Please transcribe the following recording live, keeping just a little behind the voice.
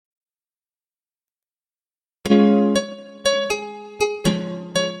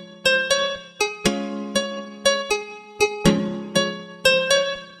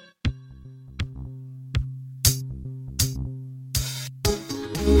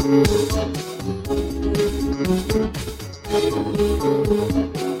Content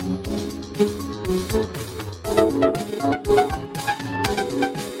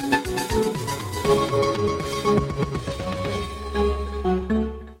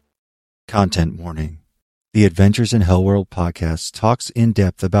warning. The Adventures in HellwQrld podcast talks in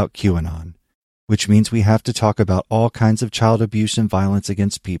depth about QAnon, which means we have to talk about all kinds of child abuse and violence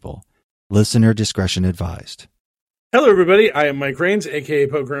against people. Listener discretion advised. Hello, everybody. I am Mike Rains, a.k.a.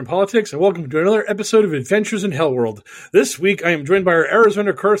 Poker and Politics, and welcome to another episode of Adventures in HellwQrld. This week, I am joined by our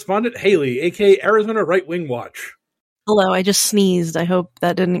Arizona correspondent, Haley, a.k.a. Arizona Right Wing Watch. Hello, I just sneezed. I hope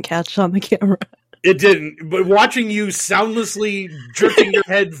that didn't catch on the camera. It didn't, but watching you soundlessly jerking your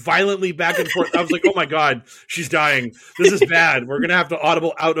head violently back and forth, I was like, oh my god, she's dying. This is bad. We're going to have to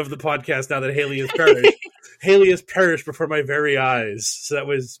audible out of the podcast now that Haley has perished. Haley has perished before my very eyes. So that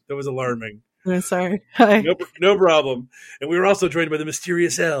was alarming. I'm sorry. Hi. No problem. And we were also joined by the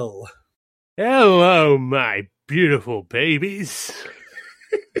mysterious L. Hello, my beautiful babies.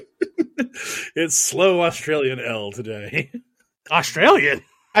 It's slow Australian L today. Australian?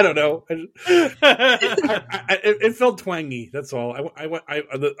 I don't know. It felt twangy. That's all. I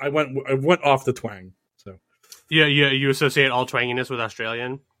went off the twang. So Yeah, you associate all twanginess with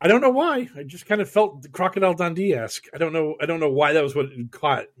Australian? I don't know why. I just kind of felt Crocodile Dundee-esque. I don't know why that was what it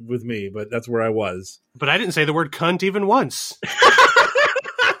caught with me, but that's where I was. But I didn't say the word cunt even once.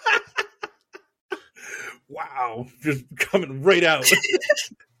 Wow, just coming right out.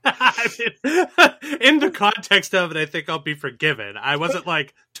 I mean, in the context of it, I think I'll be forgiven. I wasn't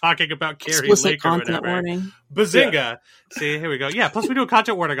like talking about Carrie Lake or whatever. Warning. Bazinga! Yeah. See, here we go. Yeah, plus we do a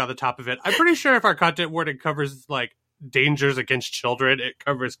content warning on the top of it. I'm pretty sure if our content warning covers like dangers against children, it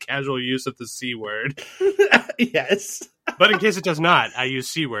covers casual use of the C word. Yes. But in case it does not, I use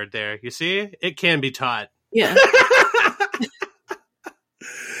C word there. You see? It can be taught. Yeah.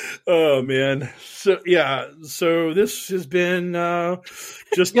 Oh man. So this has been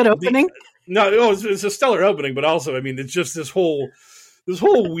just good opening. It's a stellar opening, but also, I mean, it's just this whole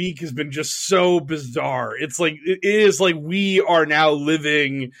week has been just so bizarre. It is like we are now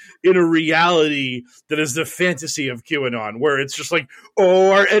living in a reality that is the fantasy of QAnon, where it's just like,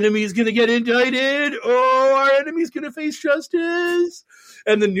 oh, our enemy's going to get indicted. Oh, our enemy's going to face justice.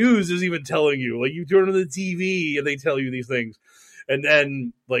 And the news is even telling you, like, you turn on the TV and they tell you these things. And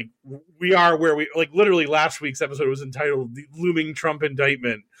then, like, we are where we, like, literally last week's episode was entitled The Looming Trump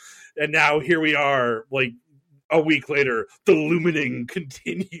Indictment. And now here we are, like, a week later, the looming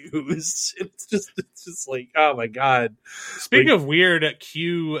continues. It's just like, oh my god. Speaking of weird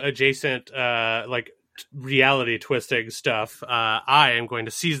Q adjacent, reality twisting stuff, I am going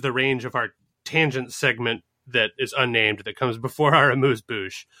to seize the range of our tangent segment that is unnamed that comes before our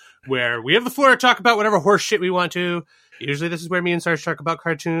amuse-bouche, where we have the floor to talk about whatever horse shit we want to. Usually this is where me and Sarge talk about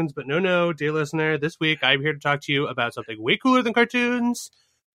cartoons, but no, dear listener, this week I'm here to talk to you about something way cooler than cartoons.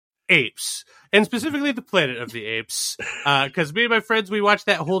 Apes. And specifically the Planet of the Apes. Because me and my friends, we watched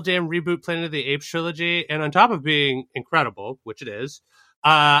that whole damn reboot Planet of the Apes trilogy, and on top of being incredible, which it is,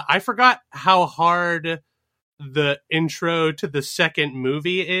 I forgot how hard the intro to the second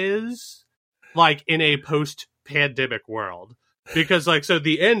movie is, like, in a post-pandemic world. Because, like, so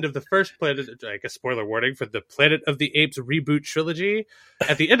the end of the first Planet, like a spoiler warning for the Planet of the Apes reboot trilogy,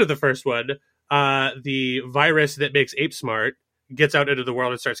 at the end of the first one, the virus that makes apes smart gets out into the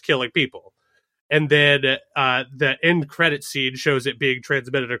world and starts killing people. And then the end credit scene shows it being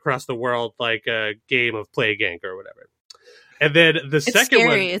transmitted across the world like a game of Plague Inc. or whatever. And then the second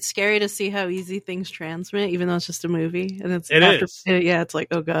one... It's scary to see how easy things transmit, even though it's just a movie. And it's it's like,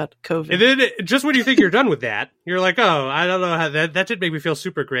 oh god, COVID. And then just when you think you're done with that, you're like, oh, I don't know how that did make me feel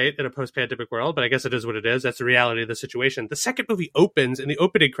super great in a post-pandemic world, but I guess it is what it is. That's the reality of the situation. The second movie opens, and the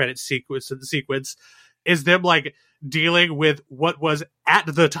opening credit sequence is them like dealing with what was at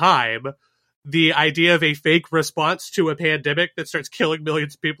the time the idea of a fake response to a pandemic that starts killing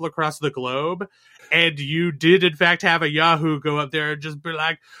millions of people across the globe. And you did, in fact, have a Yahoo go up there and just be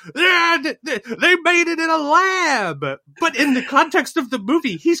like, they made it in a lab. But in the context of the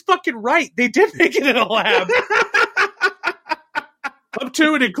movie, he's fucking right. They did make it in a lab. Up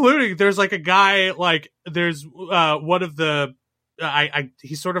to and including, there's like a guy, like, there's one of the,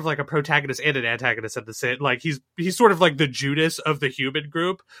 he's sort of like a protagonist and an antagonist at the same, like he's sort of like the Judas of the human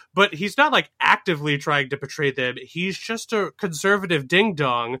group, but he's not like actively trying to portray them. He's just a conservative ding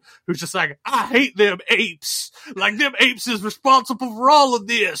dong who's just like, I hate them apes. Like them apes is responsible for all of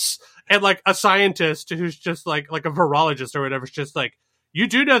this. And like a scientist who's just like a virologist or whatever, is just like, you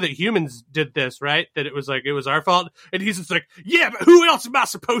do know that humans did this, right? That it was our fault. And he's just like, yeah, but who else am I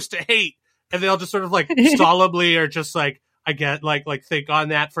supposed to hate? And they all just sort of like solemnly are just like, I get like think on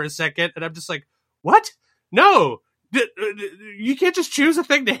that for a second, and I'm just like, what? No, you can't just choose a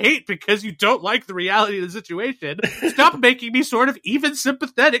thing to hate because you don't like the reality of the situation. Stop making me sort of even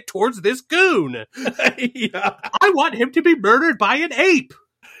sympathetic towards this goon. Yeah. I want him to be murdered by an ape.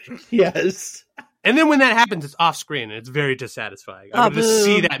 Yes. And then when that happens, it's off screen and it's very dissatisfying. I want to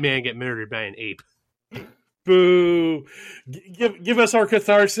see that man get murdered by an ape. Boo. Give us our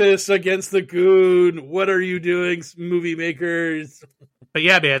catharsis against the goon. What are you doing, movie makers? But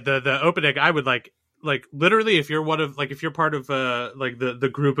yeah, man, the opening, I would like literally if you're if you're part of like the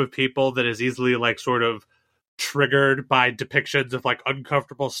group of people that is easily like sort of triggered by depictions of like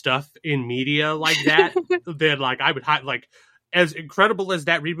uncomfortable stuff in media like that, then like I would like, as incredible as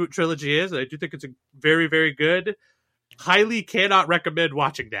that reboot trilogy is, and I do think it's a very, very good, highly cannot recommend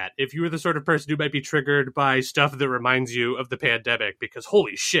watching that if you are the sort of person who might be triggered by stuff that reminds you of the pandemic, because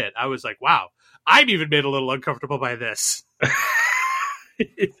holy shit, I was like, wow, I'm even made a little uncomfortable by this.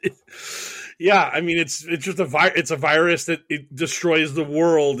 Yeah, I mean, it's just it's a virus that it destroys the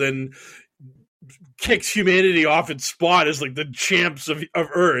world and kicks humanity off its spot as like the champs of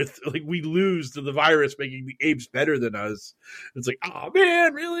Earth. Like, we lose to the virus, making the apes better than us. It's like, oh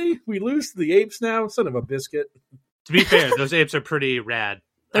man, really? We lose to the apes now? Son of a biscuit. To be fair, those apes are pretty rad.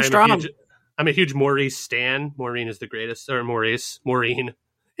 They're strong. I'm a huge Maurice stan. Maureen is the greatest. Or Maureen.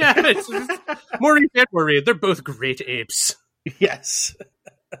 Yeah, it's Maureen and Maureen. They're both great apes. Yes.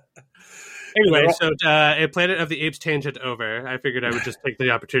 Anyway, so Planet of the Apes tangent over. I figured I would just take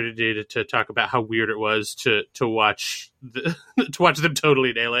the opportunity to talk about how weird it was to watch them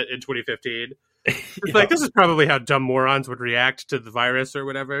totally nail it in 2015. It's like, this is probably how dumb morons would react to the virus or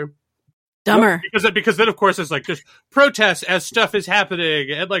whatever. Dumber. Because then, of course, there's like just protests as stuff is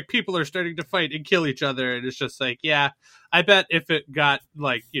happening and like people are starting to fight and kill each other. And it's just like, yeah, I bet if it got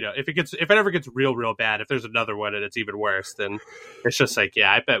like, if it ever gets real bad, if there's another one and it's even worse, then it's just like,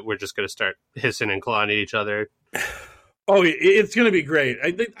 yeah, I bet we're just going to start hissing and clawing at each other. Oh, it's going to be great.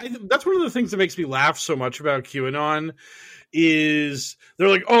 I that's one of the things that makes me laugh so much about QAnon is they're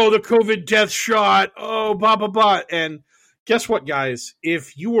like, oh, the COVID death shot. Oh, blah, blah, blah. And guess what, guys?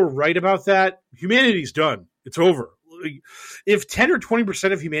 If you were right about that, humanity's done. It's over. If 10 or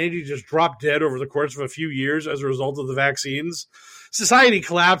 20% of humanity just dropped dead over the course of a few years as a result of the vaccines, society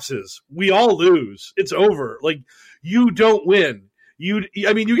collapses. We all lose. It's over. Like, you don't win. You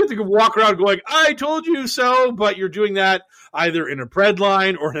get to walk around going, I told you so, but you're doing that either in a bread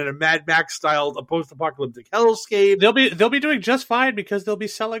line or in a Mad Max style post-apocalyptic hellscape. They'll be doing just fine because they'll be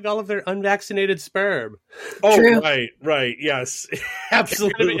selling all of their unvaccinated sperm. Oh, true. Right, yes,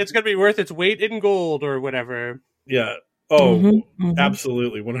 absolutely. It's gonna be worth its weight in gold or whatever. Yeah. Oh,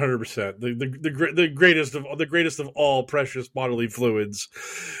 absolutely, 100%. The greatest of all precious bodily fluids.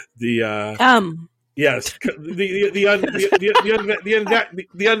 Yes, the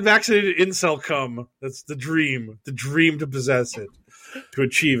unvaccinated incel cum. That's the dream to possess it, to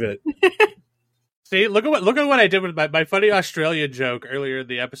achieve it. See, look at what I did with my funny Australian joke earlier in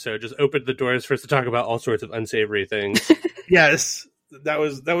the episode. Just opened the doors for us to talk about all sorts of unsavory things. Yes, that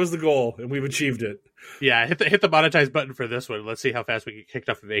was the goal, and we've achieved it. Yeah, hit the monetize button for this one. Let's see how fast we get kicked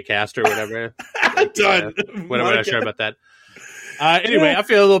off of Acast or whatever. Done. What am I not sure about that? Anyway, I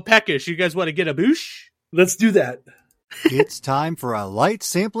feel a little peckish. You guys want to get a boosh? Let's do that. It's time for a light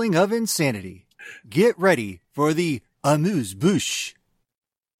sampling of insanity. Get ready for the amuse-bouche.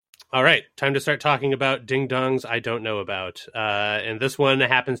 All right, time to start talking about ding-dongs I don't know about. And this one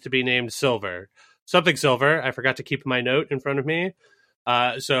happens to be named Silver. Something Silver. I forgot to keep my note in front of me.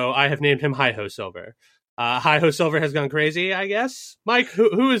 So I have named him Hi-Ho Silver. Hi-Ho Silver has gone crazy, I guess. Mike,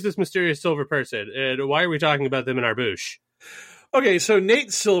 who is this mysterious silver person? And why are we talking about them in our boosh? Okay, so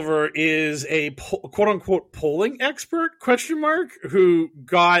Nate Silver is a quote-unquote polling expert, ? Who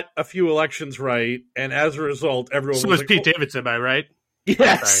got a few elections right, and as a result, everyone so was like, Pete Davidson, am I right?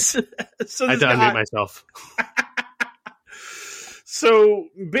 Yes. So I unmute myself. So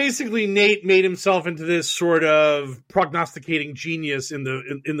basically, Nate made himself into this sort of prognosticating genius in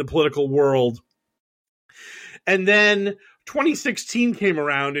the political world. And then 2016 came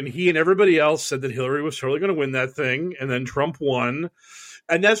around, and he and everybody else said that Hillary was totally going to win that thing, and then Trump won.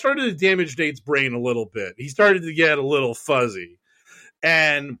 And that started to damage Nate's brain a little bit. He started to get a little fuzzy.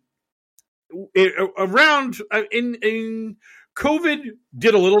 And COVID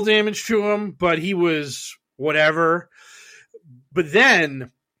did a little damage to him, but he was whatever. But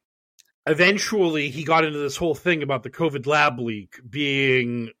then, eventually, he got into this whole thing about the COVID lab leak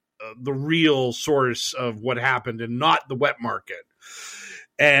being the real source of what happened and not the wet market.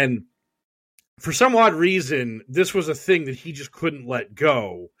 And for some odd reason, this was a thing that he just couldn't let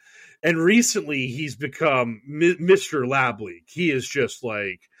go. And recently he's become Mr. Lab Leak. He is just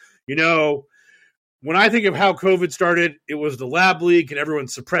like, when I think of how COVID started, it was the lab leak and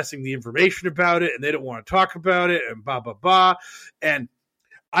everyone's suppressing the information about it and they don't want to talk about it and blah, blah, blah. And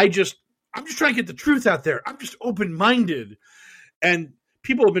I'm just trying to get the truth out there. I'm just open-minded. And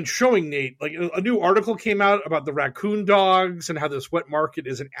people have been showing, Nate, like a new article came out about the raccoon dogs and how this wet market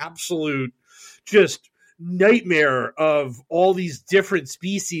is an absolute just nightmare of all these different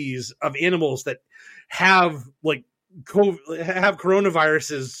species of animals that have like have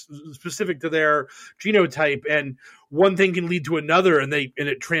coronaviruses specific to their genotype, and one thing can lead to another, and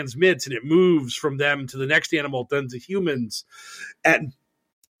it transmits and it moves from them to the next animal, then to humans. And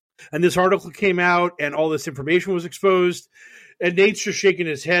this article came out and all this information was exposed, and Nate's just shaking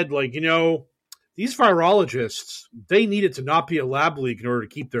his head like, these virologists, they need it to not be a lab leak in order to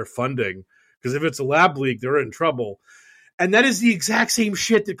keep their funding, because if it's a lab leak, they're in trouble. And that is the exact same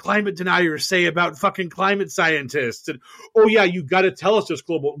shit that climate deniers say about fucking climate scientists. And, oh yeah, you got to tell us this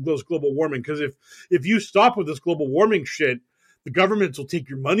global warming, because if you stop with this global warming shit, the governments will take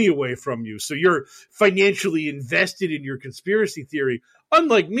your money away from you. So you're financially invested in your conspiracy theory.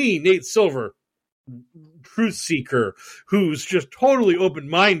 Unlike me, Nate Silver, truth seeker, who's just totally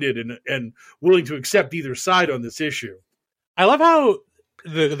open-minded and willing to accept either side on this issue. I love how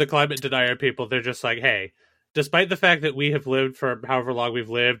the climate denier people, they're just like, hey, despite the fact that we have lived for however long we've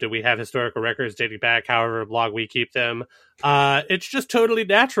lived and we have historical records dating back however long we keep them, it's just totally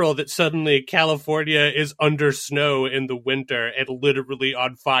natural that suddenly California is under snow in the winter and literally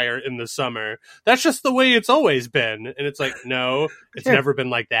on fire in the summer. That's just the way it's always been. And it's like, no, it's never been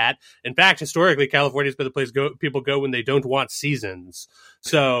like that. In fact, historically, California's been the place people go when they don't want seasons.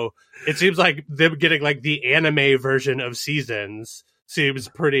 So it seems like them getting like the anime version of seasons seems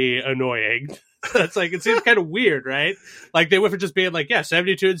pretty annoying. It's like, it seems kind of weird, right? Like, they went from just being like,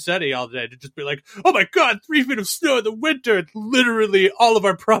 72 and sunny all day to just be like, oh my God, 3 feet of snow in the winter. It's literally all of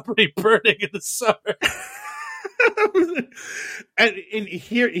our property burning in the summer. And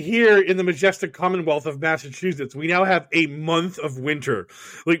here in the majestic Commonwealth of Massachusetts, we now have a month of winter.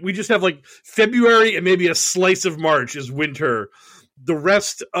 Like, we just have like February and maybe a slice of March is winter. The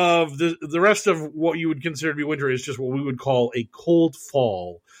rest of what you would consider to be winter is just what we would call a cold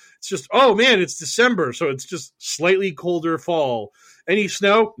fall. It's just, oh man, it's December, so it's just slightly colder fall. Any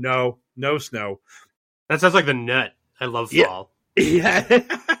snow? No snow. That sounds like the nut. I love fall. Yeah.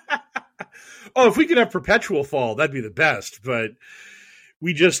 Oh, if we could have perpetual fall, that'd be the best. But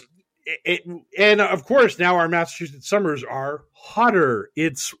we just, and of course, now our Massachusetts summers are hotter.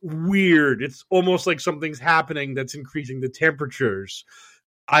 It's weird. It's almost like something's happening that's increasing the temperatures.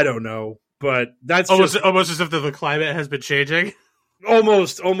 I don't know, but that's almost as if the climate has been changing.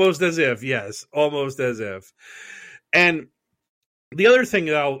 Almost as if, yes. Almost as if. And the other thing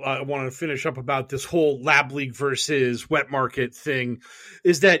that I want to finish up about this whole lab leak versus wet market thing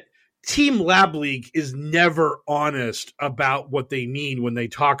is that Team Lab Leak is never honest about what they mean when they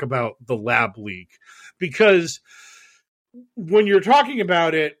talk about the lab leak. Because when you're talking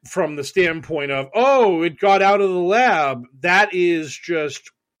about it from the standpoint of, oh, it got out of the lab, that is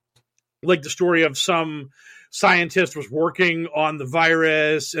just like the story of some scientist was working on the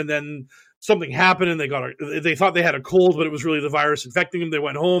virus and then something happened and they thought they had a cold, but it was really the virus infecting them. They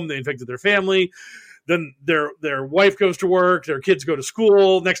went home, they infected their family. Then their wife goes to work, their kids go to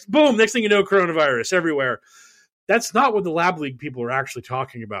school. Next thing you know, coronavirus everywhere. That's not what the lab leak people are actually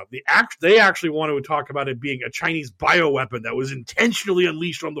talking about. They actually want to talk about it being a Chinese bioweapon that was intentionally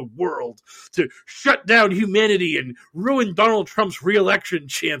unleashed on the world to shut down humanity and ruin Donald Trump's re-election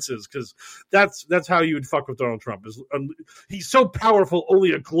chances, because that's how you would fuck with Donald Trump. He's so powerful,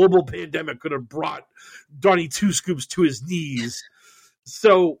 only a global pandemic could have brought Donnie Two Scoops to his knees.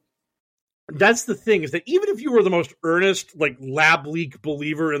 So that's the thing, is that even if you were the most earnest, like, lab leak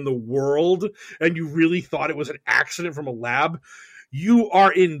believer in the world, and you really thought it was an accident from a lab, you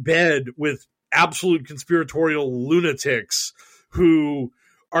are in bed with absolute conspiratorial lunatics who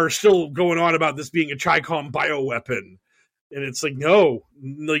are still going on about this being a Chi-Com bioweapon. And it's like, no,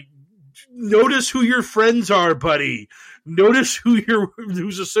 like, notice who your friends are, buddy. Notice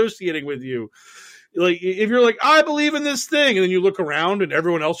who's associating with you. Like, if you're like, I believe in this thing, and then you look around and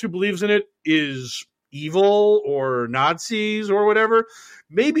everyone else who believes in it is evil or Nazis or whatever,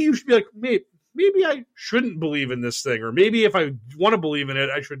 maybe you should be like, maybe I shouldn't believe in this thing. Or maybe if I want to believe in it,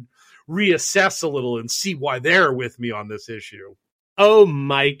 I should reassess a little and see why they're with me on this issue. Oh,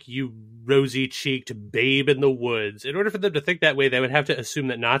 Mike, you rosy-cheeked babe in the woods. In order for them to think that way, they would have to assume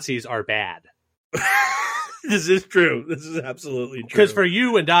that Nazis are bad. This is true. This is absolutely true. Because for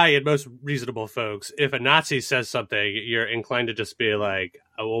you and I and most reasonable folks, if a Nazi says something, you're inclined to just be like,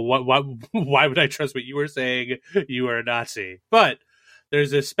 why would I trust what you were saying? You are a Nazi. But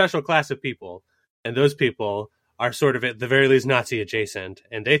there's this special class of people, and those people are sort of at the very least Nazi adjacent,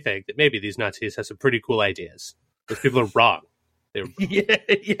 and they think that maybe these Nazis have some pretty cool ideas. Those people are wrong. They're wrong. Yeah,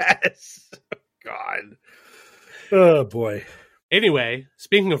 yes. God. Oh, boy. Anyway,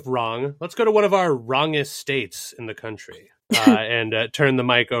 speaking of wrong, let's go to one of our wrongest states in the country and turn the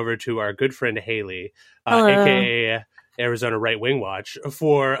mic over to our good friend Haley, a.k.a. Arizona Right Wing Watch,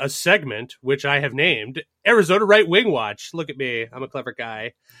 for a segment which I have named Arizona Right Wing Watch. Look at me. I'm a clever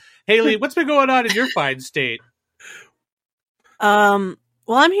guy. Haley, what's been going on in your fine state? Well,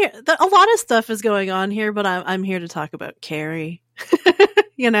 I'm here. A lot of stuff is going on here, but I'm here to talk about Carrie.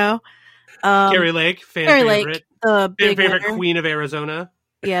 You know? Carrie Lake, fan Carrie favorite. Lake, the big favorite winner. queen of Arizona.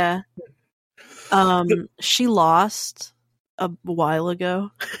 Yeah. She lost a while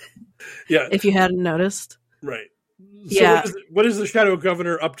ago. Yeah. If you hadn't noticed. Right. So Yeah. what is the shadow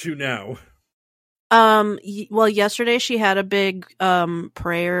governor up to now? Well, yesterday she had a big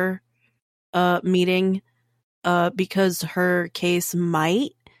prayer meeting because her case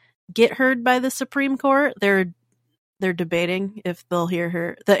might get heard by the Supreme Court. They're debating if they'll hear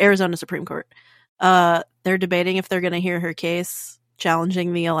her. The Arizona Supreme Court. They're debating if they're going to hear her case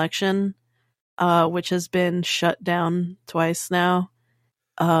challenging the election, which has been shut down twice now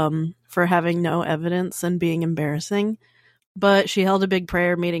for having no evidence and being embarrassing. But she held a big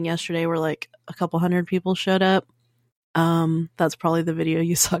prayer meeting yesterday where like a couple hundred people showed up. That's probably the video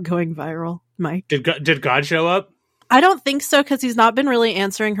you saw going viral, Mike. Did God show up? I don't think so, because he's not been really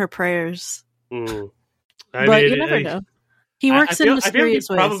answering her prayers. Mm. But you never know. He works in mysterious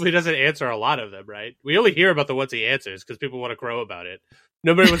ways. He probably doesn't answer a lot of them, right? We only hear about the ones he answers because people want to crow about it.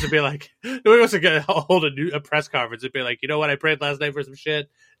 Nobody wants to be like, nobody wants to hold a press conference and be like, you know what, I prayed last night for some shit,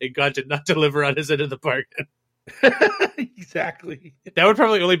 and God did not deliver on his end of the bargain. Exactly. That would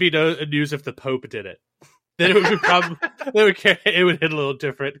probably only be news if the Pope did it. Then it would be it would hit a little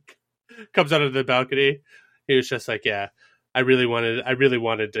different. Comes out of the balcony. He was just like, yeah. I really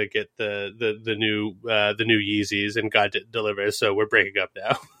wanted to get the new Yeezys, and God didn't deliver, so we're breaking up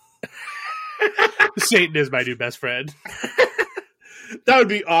now. Satan is my new best friend. That would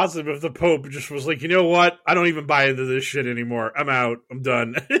be awesome if the Pope just was like, you know what? I don't even buy into this shit anymore. I'm out. I'm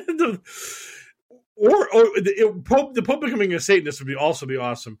done. The Pope becoming a Satanist would also be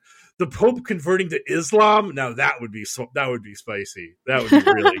awesome. The Pope converting to Islam, now that would be spicy. That would be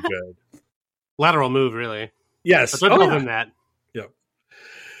really good. Lateral move, really. Yes. But don't tell him that. Yeah.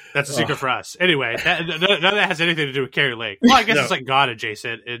 That's a secret for us. Anyway, none of that has anything to do with Carrie Lake. Well, I guess it's like God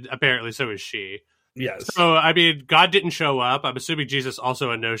adjacent, and apparently so is she. Yes. So, I mean, God didn't show up. I'm assuming Jesus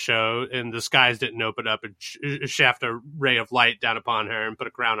also a no-show, and the skies didn't open up and shaft a ray of light down upon her and put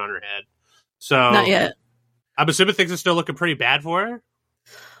a crown on her head. So, not yet. I'm assuming things are still looking pretty bad for her.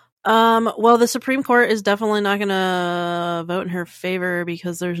 Well, the Supreme Court is definitely not going to vote in her favor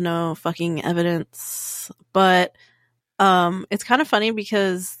because there's no fucking evidence. But it's kind of funny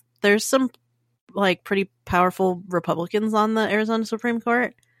because there's some like pretty powerful Republicans on the Arizona Supreme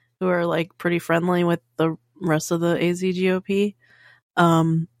Court who are like pretty friendly with the rest of the AZ GOP.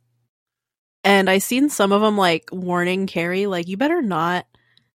 And I seen some of them like warning Carrie, like, you better not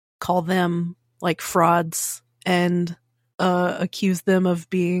call them like frauds and accuse them of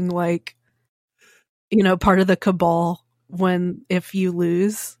being like, you know, part of the cabal if you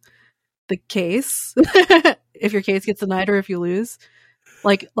lose the case, if your case gets denied or if you lose,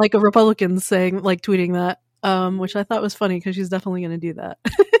 like a Republican saying, like tweeting that, which I thought was funny because she's definitely going to do that.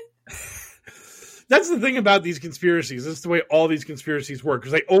 That's the thing about these conspiracies. That's the way all these conspiracies work,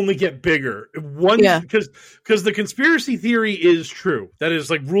 because they only get bigger. Because the conspiracy theory is true. That is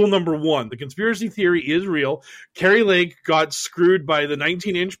like rule number one. The conspiracy theory is real. Carrie Lake got screwed by the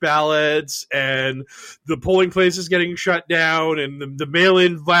 19-inch ballots and the polling places getting shut down and the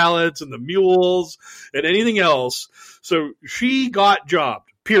mail-in ballots and the mules and anything else. So she got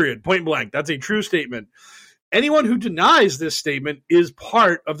jobbed, period, point blank. That's a true statement. Anyone who denies this statement is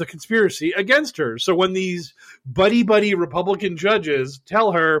part of the conspiracy against her. So when these buddy-buddy Republican judges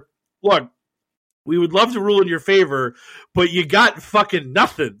tell her, look, we would love to rule in your favor, but you got fucking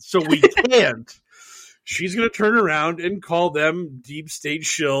nothing, so we can't. She's going to turn around and call them deep state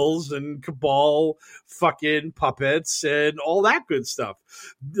shills and cabal fucking puppets and all that good stuff.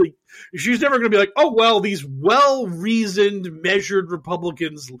 Like, she's never going to be like, oh, well, these well-reasoned, measured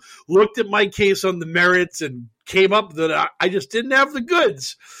Republicans looked at my case on the merits and came up that I just didn't have the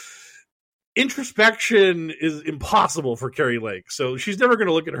goods. Introspection is impossible for Carrie Lake. So she's never going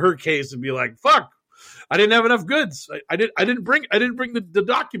to look at her case and be like, fuck, I didn't have enough goods. I didn't bring the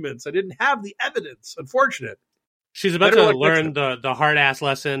documents. I didn't have the evidence. Unfortunate. She's about to learn the hard-ass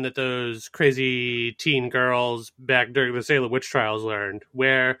lesson that those crazy teen girls back during the Salem witch trials learned,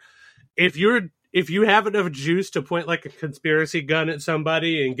 where if you have enough juice to point like a conspiracy gun at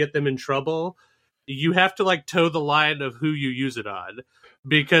somebody and get them in trouble, you have to like toe the line of who you use it on,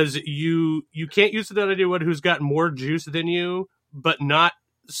 because you can't use it on anyone who's got more juice than you, but not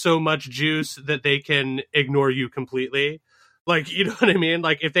so much juice that they can ignore you completely. Like, you know what I mean?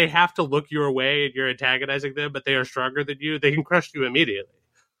 Like, if they have to look your way and you're antagonizing them, but they are stronger than you, they can crush you immediately.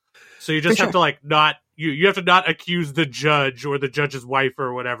 So you just have to like not you have to not accuse the judge or the judge's wife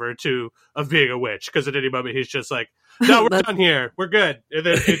or whatever of being a witch, because at any moment he's just like, no, we're done here, we're good, and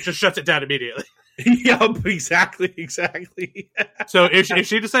then it just shuts it down immediately. Yep, exactly. So if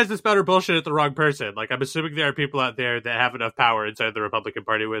she decides to spout her bullshit at the wrong person, like, I'm assuming there are people out there that have enough power inside the Republican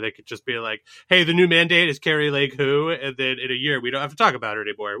Party where they could just be like, hey, the new mandate is Carrie Lake who, and then in a year we don't have to talk about her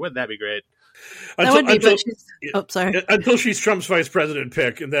anymore. Wouldn't that be great? Until she's Trump's vice president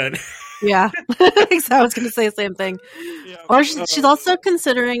pick, and then yeah, I was going to say the same thing. Yeah, or she's also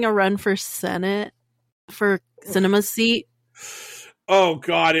considering a run for Senate for Cinema's seat. Oh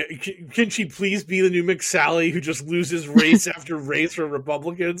God! Can she please be the new McSally who just loses race after race for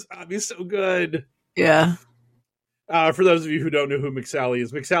Republicans? That'd be so good. Yeah. For those of you who don't know who McSally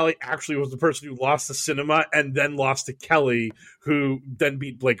is, McSally actually was the person who lost to Cinema and then lost to Kelly, who then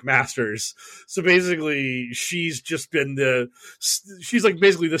beat Blake Masters. So basically, she's just been she's like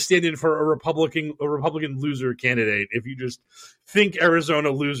basically the stand-in for a Republican loser candidate. If you just think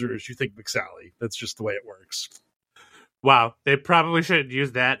Arizona losers, you think McSally. That's just the way it works. Wow, they probably should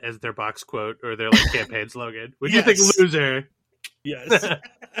use that as their box quote or their like campaign slogan. When you think loser. Yes.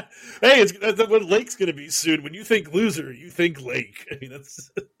 Hey, that's what Lake's going to be soon. When you think loser, you think Lake. I mean, that's.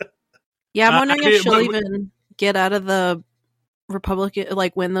 Yeah, I'm wondering if she'll even get out of the Republican,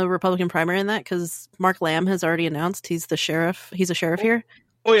 like win the Republican primary in that, because Mark Lamb has already announced he's the sheriff. He's a sheriff here.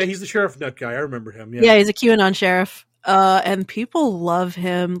 Oh yeah, he's the sheriff nut guy. I remember him. Yeah, he's a QAnon sheriff, and people love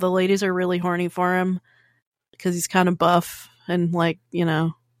him. The ladies are really horny for him because he's kind of buff and like, you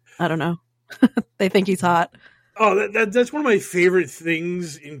know, I don't know. They think he's hot. Oh, that's one of my favorite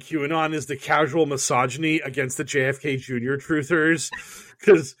things in QAnon is the casual misogyny against the JFK Jr. truthers.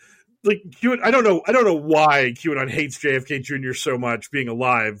 Because, like, I don't know why QAnon hates JFK Jr. so much being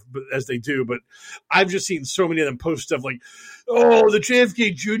alive, but as they do. But I've just seen so many of them post stuff like, "Oh, the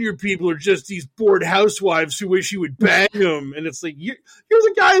JFK Jr. people are just these bored housewives who wish he would bang them." And it's like, you're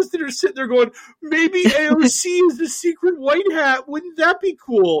the guys that are sitting there going, maybe AOC is the secret white hat. Wouldn't that be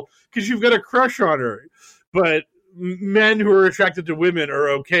cool? Because you've got a crush on her. But men who are attracted to women are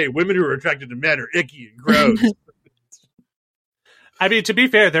okay. Women who are attracted to men are icky and gross. I mean, to be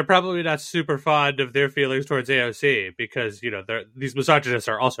fair, they're probably not super fond of their feelings towards AOC because, you know, these misogynists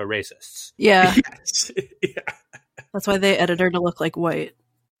are also racists. Yeah. Yes. Yeah. That's why they edit her to look like white,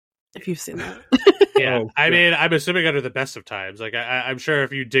 if you've seen that. Yeah. I mean, I'm assuming under the best of times. Like, I'm sure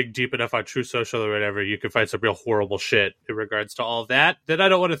if you dig deep enough on True Social or whatever, you can find some real horrible shit in regards to all of that I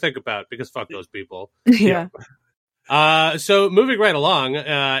don't want to think about because fuck those people. Yeah. So moving right along,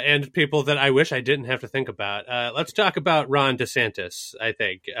 and people that I wish I didn't have to think about, let's talk about Ron DeSantis, I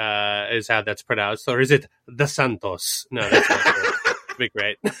think, is how that's pronounced. Or is it DeSantos? No, that's not true. Be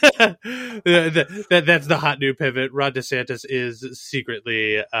great. That's the hot new pivot. Ron DeSantis is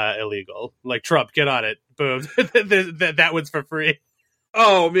secretly illegal. Like Trump, get on it. Boom. That one's for free.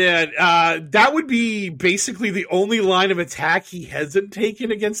 Oh, man. That would be basically the only line of attack he hasn't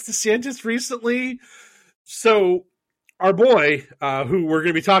taken against DeSantis recently. So our boy, who we're going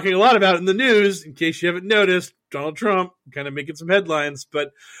to be talking a lot about in the news, in case you haven't noticed, Donald Trump, kind of making some headlines,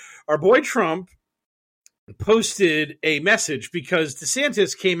 but our boy Trump posted a message because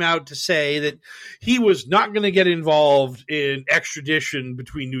DeSantis came out to say that he was not going to get involved in extradition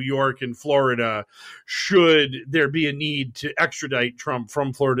between New York and Florida should there be a need to extradite Trump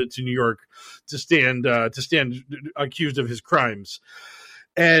from Florida to New York to stand accused of his crimes.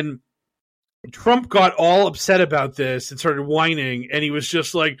 And Trump got all upset about this and started whining, and he was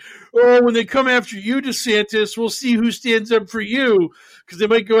just like, "Oh, when they come after you, DeSantis, we'll see who stands up for you, because they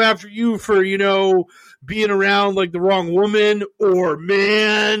might go after you for, you know, being around like the wrong woman or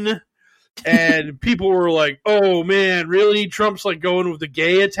man." And people were like, "Oh man, really? Trump's like going with the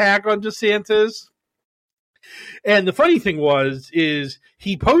gay attack on DeSantis?" And the funny thing is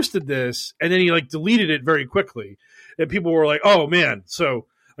he posted this and then he like deleted it very quickly, and people were like, "Oh man, so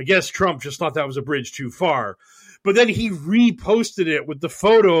I guess Trump just thought that was a bridge too far." But then he reposted it with the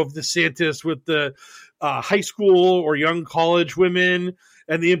photo of DeSantis with the high school or young college women.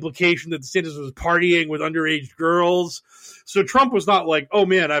 and the implication that DeSantis was partying with underage girls. So Trump was not like, oh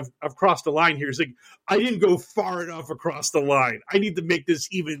man, I've crossed the line here. He's like, I didn't go far enough across the line. I need to make this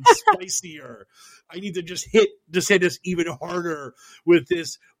even spicier. I need to just hit DeSantis even harder with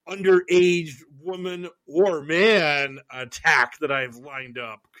this underage woman or man attack that I've lined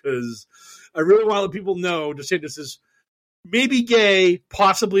up, because I really want to let people know DeSantis is maybe gay,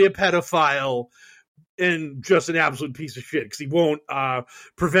 possibly a pedophile, and just an absolute piece of shit, because he won't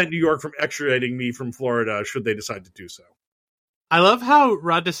prevent New York from extraditing me from Florida should they decide to do so. I love how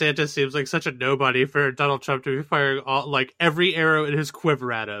Ron DeSantis seems like such a nobody for Donald Trump to be firing every arrow in his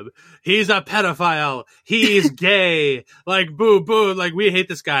quiver at him. He's a pedophile. He's gay. Boo, boo. We hate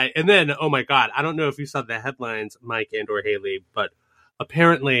this guy. And then, oh my God, I don't know if you saw the headlines, Mike and or Haley, but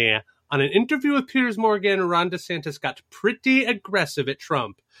apparently on an interview with Piers Morgan, Ron DeSantis got pretty aggressive at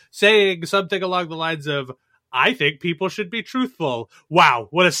Trump, saying something along the lines of, I think people should be truthful. Wow,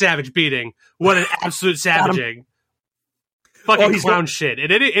 what a savage beating. What an absolute savaging. Fucking clown shit.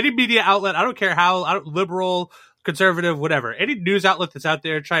 And any media outlet, I don't care how liberal, conservative, whatever, any news outlet that's out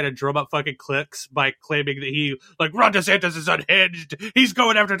there trying to drum up fucking clicks by claiming that Ron DeSantis is unhinged, he's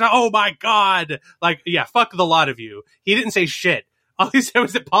going after, oh my God. Yeah, fuck the lot of you. He didn't say shit. All he said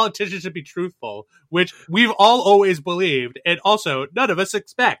was that politicians should be truthful, which we've all always believed, and also none of us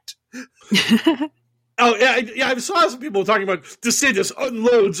expect. Oh, yeah, I saw some people talking about DeSantis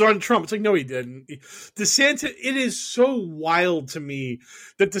unloads on Trump. It's like, no, he didn't. DeSantis, it is so wild to me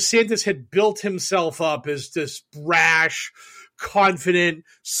that DeSantis had built himself up as this brash, confident,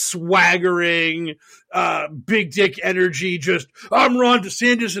 swaggering, big dick energy, just, I'm Ron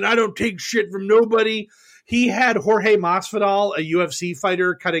DeSantis and I don't take shit from nobody. He had Jorge Masvidal, a UFC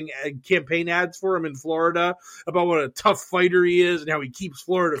fighter, cutting campaign ads for him in Florida about what a tough fighter he is and how he keeps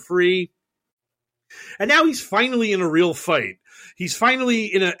Florida free. And now he's finally in a real fight. He's finally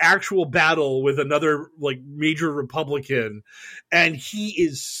in an actual battle with another major Republican, and he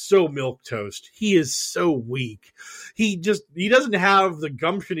is so milquetoast. He is so weak. He doesn't have the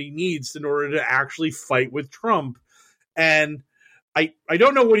gumption he needs in order to actually fight with Trump. And I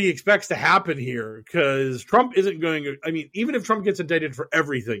don't know what he expects to happen here, because Trump isn't going to, even if Trump gets indicted for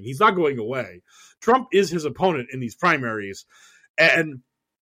everything, he's not going away. Trump is his opponent in these primaries. And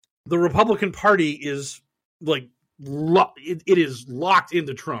the Republican Party is it is locked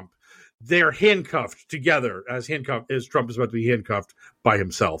into Trump. They're handcuffed together as Trump is about to be handcuffed by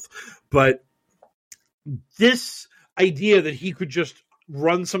himself. But this idea that he could just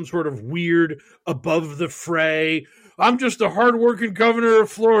run some sort of weird above the fray, I'm just a hardworking governor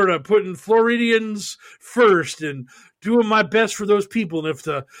of Florida, putting Floridians first and doing my best for those people. And if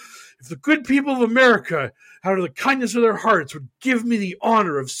the good people of America, out of the kindness of their hearts, would give me the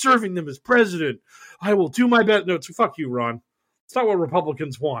honor of serving them as president, I will do my best. No, fuck you, Ron. It's not what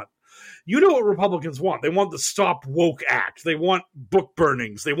Republicans want. You know what Republicans want. They want the Stop Woke Act. They want book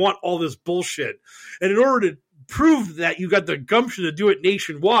burnings. They want all this bullshit. And in order to prove that you got the gumption to do it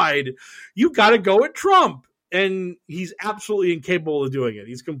nationwide, you got to go at Trump. And he's absolutely incapable of doing it.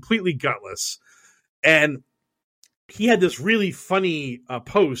 He's completely gutless. And he had this really funny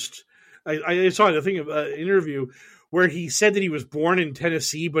post. I saw the thing of an interview where he said that he was born in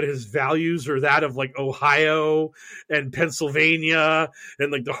Tennessee, but his values are that of Ohio and Pennsylvania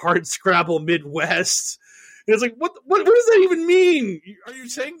and the hard scrabble Midwest. And it's what does that even mean? Are you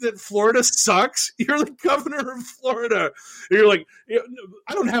saying that Florida sucks? You're the governor of Florida. And you're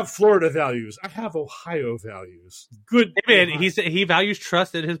I don't have Florida values. I have Ohio values. Good. Hey man, he values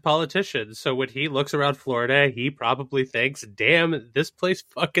trust in his politicians. So when he looks around Florida, he probably thinks, damn, this place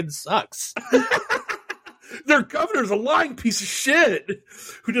fucking sucks. Their governor's a lying piece of shit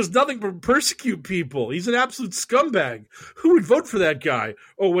who does nothing but persecute people. He's an absolute scumbag. Who would vote for that guy?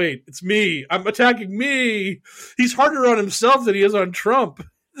 Oh, wait, it's me. I'm attacking me. He's harder on himself than he is on Trump.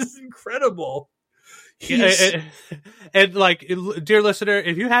 This is incredible. And dear listener,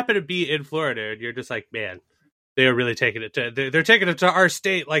 if you happen to be in Florida and you're just man, they're really taking it they're taking it to our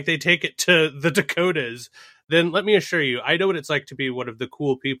state like they take it to the Dakotas, then let me assure you, I know what it's like to be one of the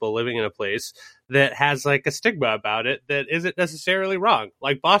cool people living in a place that has a stigma about it that isn't necessarily wrong,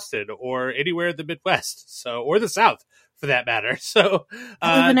 like Boston or anywhere in the Midwest, or the South for that matter. So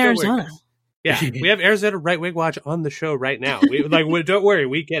I live in Arizona. Yeah, we have Arizona Right Wing Watch on the show right now. We don't worry,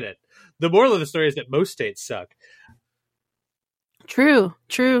 we get it. The moral of the story is that most states suck. True.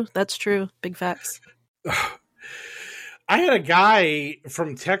 That's true. Big facts. I had a guy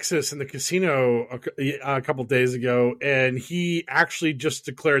from Texas in the casino a couple days ago, and he actually just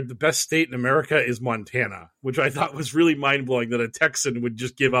declared the best state in America is Montana, which I thought was really mind-blowing that a Texan would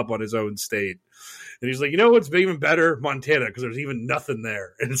just give up on his own state. And he's like, you know what's even better? Montana, because there's even nothing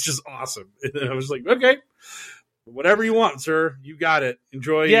there. And it's just awesome. And I was like, okay, whatever you want, sir. You got it.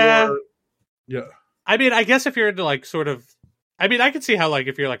 Enjoy your... Yeah. I mean, I guess if you're into like sort of... I mean, I can see how like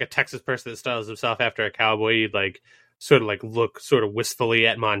if you're like a Texas person that styles himself after a cowboy, you'd like sort of like look sort of wistfully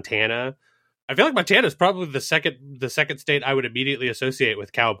at Montana. I feel like Montana is probably the second state I would immediately associate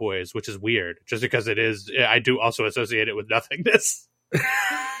with cowboys, which is weird, just because it is. I do also associate it with nothingness.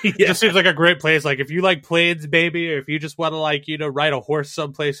 It just seems like a great place. Like if you like plains, baby, or if you just want to like ride a horse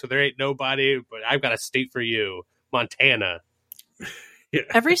someplace where there ain't nobody, but I've got a state for you, Montana. Yeah.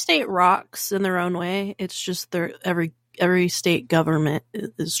 Every state rocks in their own way. It's just every state government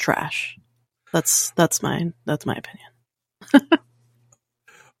is trash. That's my opinion.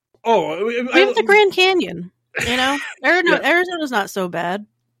 We have the Grand Canyon. Arizona's not so bad.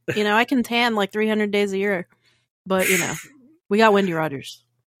 I can tan like 300 days a year, but we got Wendy Rogers.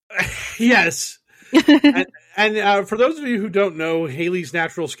 Yes. and for those of you who don't know, Haley's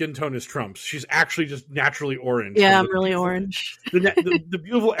natural skin tone is Trump's. She's actually just naturally orange. Yeah, I'm really orange. The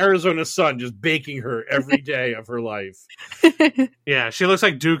beautiful Arizona sun just baking her every day of her life. Yeah, she looks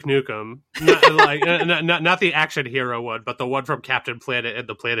like Duke Nukem. Not the action hero one, but the one from Captain Planet and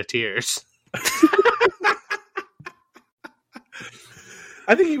the Planeteers.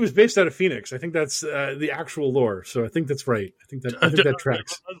 I think he was based out of Phoenix. I think that's the actual lore. So I think that's right. I think that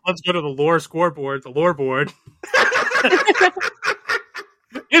tracks. Let's go to the lore scoreboard. The lore board.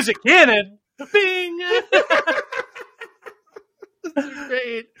 Is it canon? Bing! This is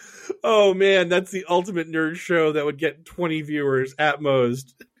great. Oh man, that's the ultimate nerd show that would get 20 viewers at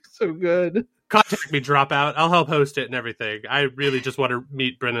most. So good. Contact me, Dropout. I'll help host it and everything. I really just want to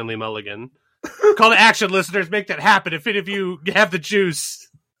meet Brennan Lee Mulligan. Call to action, listeners. Make that happen. If any of you have the juice,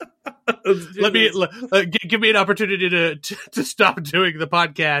 give me an opportunity to stop doing the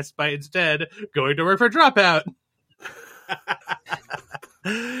podcast by instead going to work for Dropout.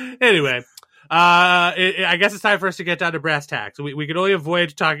 Anyway, I guess it's time for us to get down to brass tacks. We can only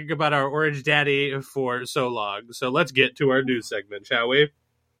avoid talking about our orange daddy for so long. So let's get to our news segment, shall we?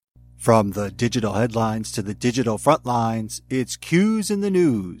 From the digital headlines to the digital front lines, it's Q's in the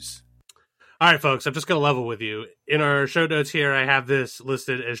news. All right, folks, I'm just going to level with you. In our show notes here, I have this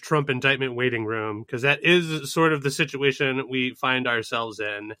listed as Trump indictment waiting room, because that is sort of the situation we find ourselves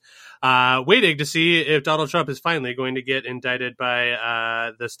in. Waiting to see if Donald Trump is finally going to get indicted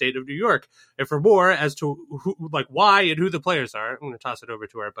by the state of New York. And for more as to why and who the players are, I'm going to toss it over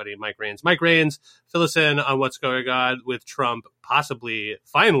to our buddy Mike Rains. Mike Rains, fill us in on what's going on with Trump possibly,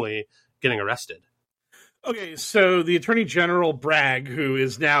 finally, getting arrested. Okay, so the Attorney General Bragg, who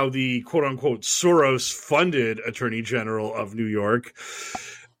is now the quote-unquote Soros-funded Attorney General of New York,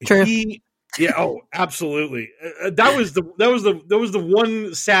 True. Absolutely. That was the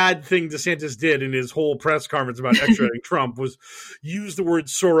one sad thing DeSantis did in his whole press conference about extraditing Trump was use the word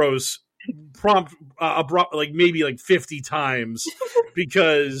Soros maybe 50 times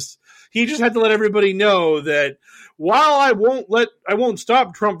because he just had to let everybody know that while I won't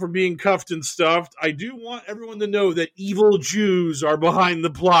stop Trump from being cuffed and stuffed, I do want everyone to know that evil Jews are behind the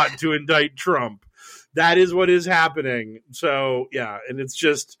plot to indict Trump. That is what is happening. So, yeah, and it's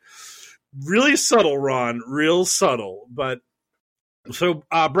just really subtle, Ron, real subtle. But so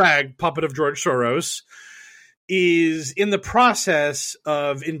Bragg, puppet of George Soros, is in the process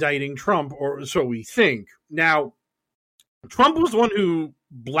of indicting Trump, or so we think. Now, Trump was the one who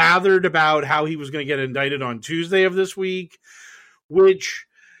blathered about how he was going to get indicted on Tuesday of this week, which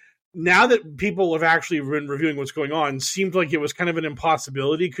now that people have actually been reviewing what's going on, seemed like it was kind of an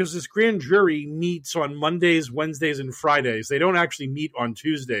impossibility because this grand jury meets on Mondays, Wednesdays, and Fridays. They don't actually meet on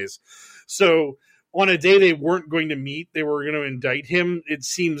Tuesdays. So on a day they weren't going to meet, they were going to indict him. It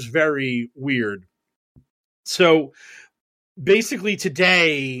seems very weird. So basically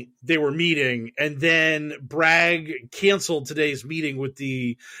today they were meeting, and then Bragg canceled today's meeting with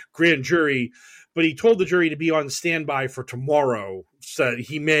the grand jury, but he told the jury to be on standby for tomorrow, so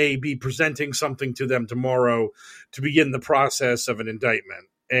he may be presenting something to them tomorrow to begin the process of an indictment.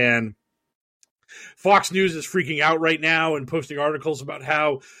 And Fox News is freaking out right now and posting articles about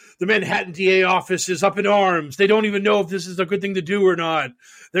how the Manhattan DA office is up in arms. They don't even know if this is a good thing to do or not.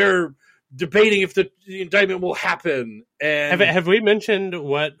 They're debating if the indictment will happen. And have we mentioned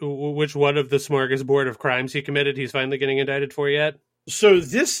which one of the smorgasbord of crimes he committed he's finally getting indicted for yet? So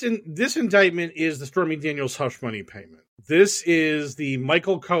this indictment is the Stormy Daniels hush money payment. This is the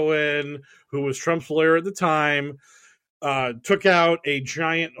Michael Cohen, who was Trump's lawyer at the time, took out a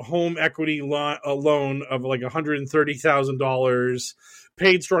giant home equity loan of like $130,000,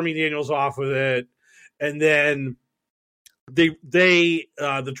 paid Stormy Daniels off with it, and then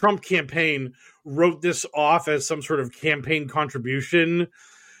the Trump campaign wrote this off as some sort of campaign contribution,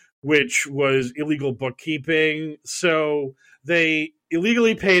 which was illegal bookkeeping. So they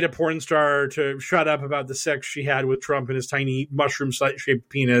illegally paid a porn star to shut up about the sex she had with Trump and his tiny mushroom-shaped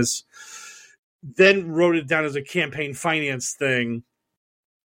penis, then wrote it down as a campaign finance thing.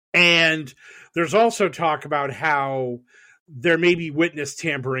 And there's also talk about how there may be witness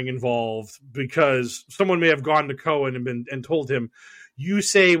tampering involved because someone may have gone to Cohen and told him, you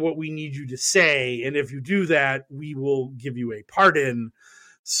say what we need you to say, and if you do that, we will give you a pardon.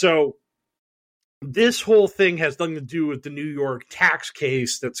 So this whole thing has nothing to do with the New York tax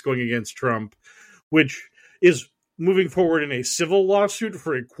case that's going against Trump, which is moving forward in a civil lawsuit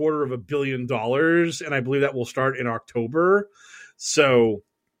for $250 million, and I believe that will start in October. So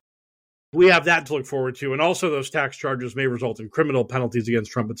we have that to look forward to, and also those tax charges may result in criminal penalties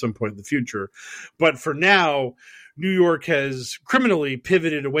against Trump at some point in the future. But for now, New York has criminally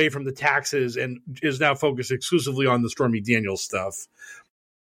pivoted away from the taxes and is now focused exclusively on the Stormy Daniels stuff.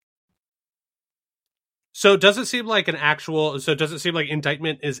 So does it seem like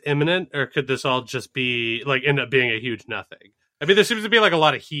indictment is imminent, or could this all just be like end up being a huge nothing? I mean, there seems to be like a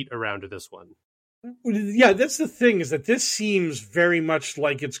lot of heat around this one. Yeah, that's the thing, is that this seems very much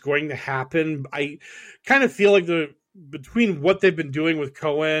like it's going to happen. I kind of feel like between what they've been doing with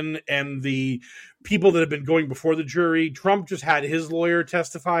Cohen and the people that have been going before the jury, Trump just had his lawyer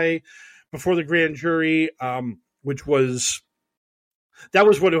testify before the grand jury, which was... That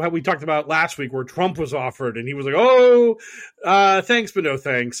was what we talked about last week, where Trump was offered, and he was like, thanks, but no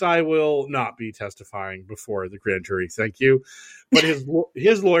thanks. I will not be testifying before the grand jury. Thank you. But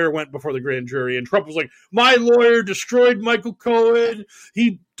his lawyer went before the grand jury, and Trump was like, my lawyer destroyed Michael Cohen.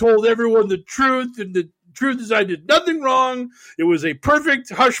 He told everyone the truth, and the truth is I did nothing wrong. It was a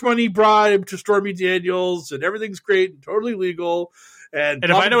perfect hush money bribe to Stormy Daniels, and everything's great and totally legal. And if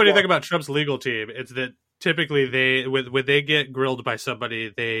I know anything about Trump's legal team, it's that typically when they get grilled by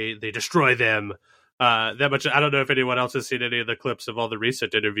somebody, they destroy them. That much. I don't know if anyone else has seen any of the clips of all the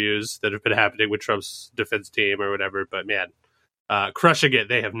recent interviews that have been happening with Trump's defense team or whatever, but man, crushing it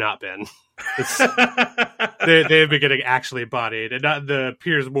they have not been. They have been getting actually bodied, and not the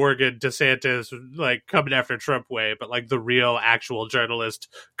Piers Morgan DeSantis like coming after Trump way, but like the real actual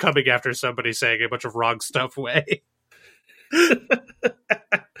journalist coming after somebody saying a bunch of wrong stuff way.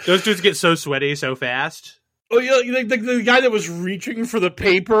 Those dudes get so sweaty so fast. Oh yeah, like the guy that was reaching for the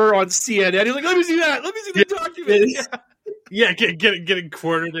paper on CNN. He's like, "Let me see that. Let me see the document." Yeah, getting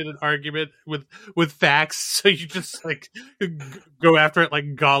cornered in an argument with facts. So you just like go after it like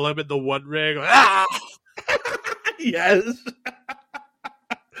Gollum in the One Ring. Like, ah! Yes.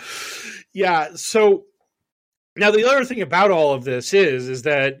 Yeah. So now the other thing about all of this is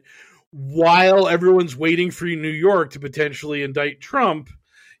that while everyone's waiting for New York to potentially indict Trump,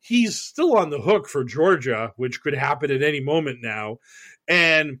 he's still on the hook for Georgia, which could happen at any moment now.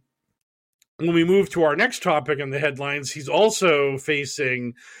 And when we move to our next topic on the headlines, he's also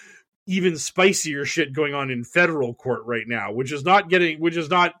facing even spicier shit going on in federal court right now, which is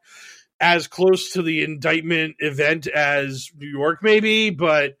not as close to the indictment event as New York maybe,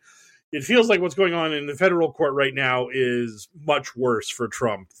 but it feels like what's going on in the federal court right now is much worse for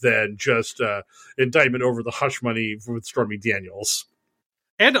Trump than just indictment over the hush money with Stormy Daniels.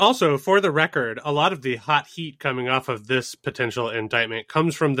 And also, for the record, a lot of the hot heat coming off of this potential indictment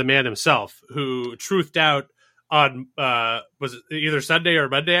comes from the man himself, who truthed out on, was it either Sunday or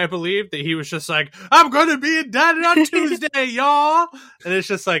Monday, I believe, that he was just like, I'm going to be indicted on Tuesday, y'all! And it's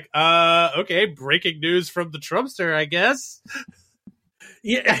just like, okay, breaking news from the Trumpster, I guess.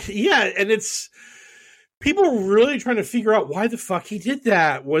 Yeah, and it's people are really trying to figure out why the fuck he did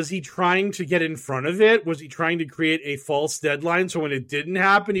that. Was he trying to get in front of it? Was he trying to create a false deadline so when it didn't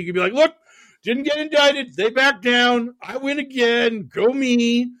happen, he could be like, look, didn't get indicted, they backed down, I win again, go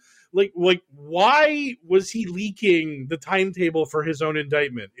me. Like why was he leaking the timetable for his own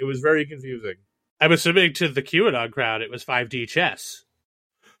indictment? It was very confusing. I'm assuming to the QAnon crowd, it was 5D chess.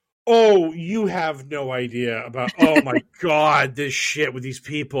 Oh, you have no idea about, oh my God, this shit with these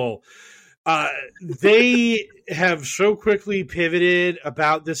people. They have so quickly pivoted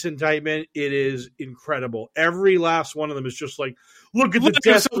about this indictment. It is incredible. Every last one of them is just like, look at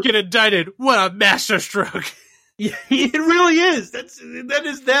yourself get indicted. What a masterstroke. Yeah, it really is. That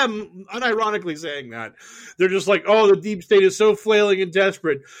is them unironically saying that. They're just like, oh, the deep state is so flailing and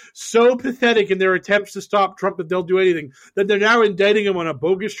desperate, so pathetic in their attempts to stop Trump that they'll do anything, that they're now indicting him on a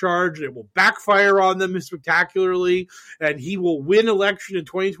bogus charge, and it will backfire on them spectacularly, and he will win election in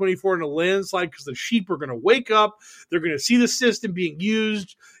 2024 in a landslide because the sheep are going to wake up. They're going to see the system being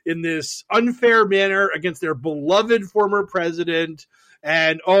used in this unfair manner against their beloved former president,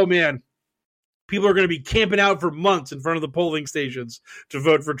 and oh man, People are going to be camping out for months in front of the polling stations to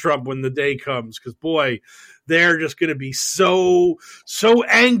vote for Trump when the day comes. Because, boy, they're just going to be so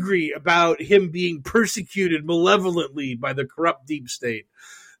angry about him being persecuted malevolently by the corrupt deep state.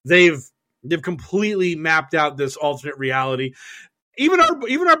 They've completely mapped out this alternate reality. Even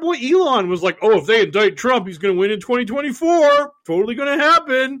our boy Elon was like, oh, if they indict Trump, he's going to win in 2024. Totally going to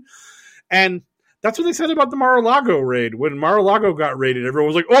happen. And that's what they said about the Mar-a-Lago raid. When Mar-a-Lago got raided, everyone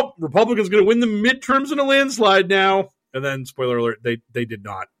was like, oh, Republicans going to win the midterms in a landslide now. And then, spoiler alert, they did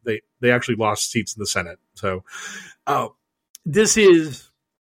not. They actually lost seats in the Senate. So this is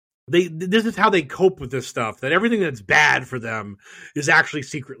how they cope with this stuff, that everything that's bad for them is actually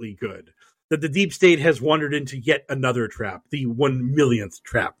secretly good. That the deep state has wandered into yet another trap, the 1 millionth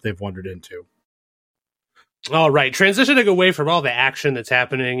trap they've wandered into. All right, transitioning away from all the action that's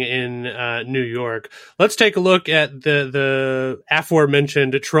happening in New York, let's take a look at the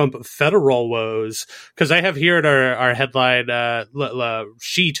aforementioned Trump federal woes, because I have here at our headline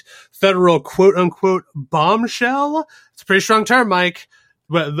sheet, federal quote-unquote bombshell. It's a pretty strong term, Mike.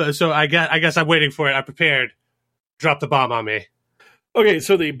 So I guess I'm waiting for it. I'm prepared. Drop the bomb on me. Okay,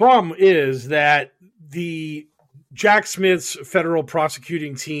 so the bomb is that the Jack Smith's federal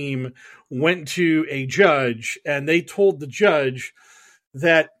prosecuting team went to a judge, and they told the judge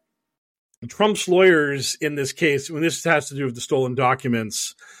that Trump's lawyers in this case, when this has to do with the stolen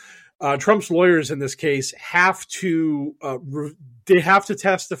documents, Trump's lawyers in this case have to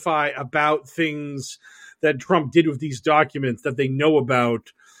testify about things that Trump did with these documents that they know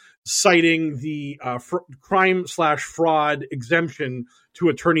about, citing the crime/fraud exemption to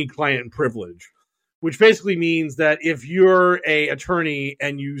attorney-client privilege. Which basically means that if you're a attorney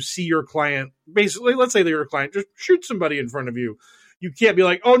and you see your client, basically, let's say that your client just shoot somebody in front of you, you can't be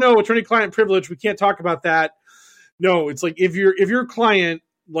like, oh no, attorney-client privilege, we can't talk about that. No, it's like if your client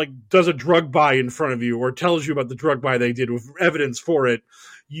like does a drug buy in front of you or tells you about the drug buy they did with evidence for it,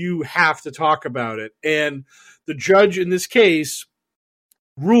 you have to talk about it. And the judge in this case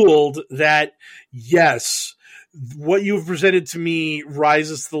ruled that yes, what you've presented to me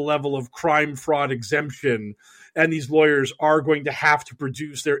rises to the level of crime fraud exemption, and these lawyers are going to have to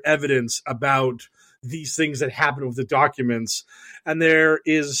produce their evidence about these things that happen with the documents. And there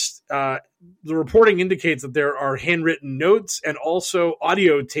is the reporting indicates that there are handwritten notes and also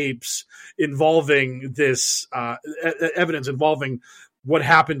audio tapes involving this evidence involving what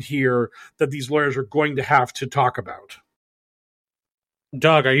happened here that these lawyers are going to have to talk about.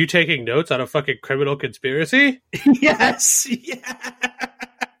 Dog, are you taking notes on a fucking criminal conspiracy? Yes. Yeah.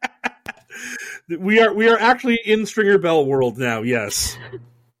 We are actually in Stringer Bell world now. Yes.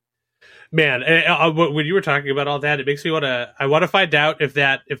 Man, when you were talking about all that, it makes me want to find out if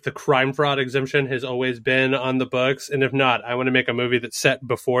the crime fraud exemption has always been on the books, and if not, I want to make a movie that's set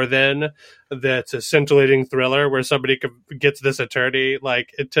before then, that's a scintillating thriller where somebody gets this attorney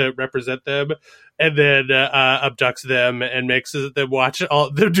like to represent them, and then abducts them and makes them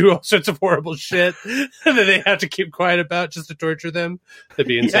do all sorts of horrible shit that they have to keep quiet about just to torture them. That'd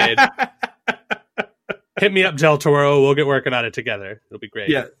be insane. Yeah. Hit me up, Del Toro. We'll get working on it together. It'll be great.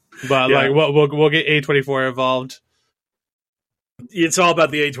 Yeah. But yeah. Like we'll get A24 involved. It's all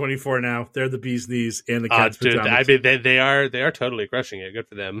about the A24 now. They're the bee's knees and the cat's pajamas. I mean, they are totally crushing it. Good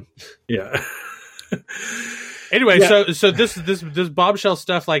for them. Yeah. Anyway, yeah. So this bombshell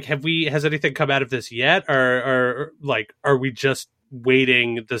stuff, like, has anything come out of this yet, or like, are we just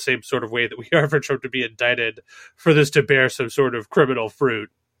waiting the same sort of way that we are for Trump to be indicted for this to bear some sort of criminal fruit?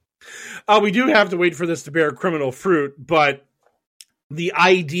 We do have to wait for this to bear criminal fruit, but the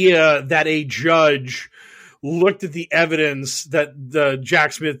idea that a judge looked at the evidence that the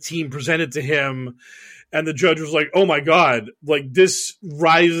Jack Smith team presented to him, and the judge was like, oh my God, like this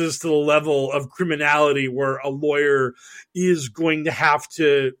rises to the level of criminality where a lawyer is going to have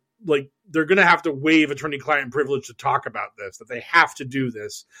to, like, they're going to have to waive attorney-client privilege to talk about this, that they have to do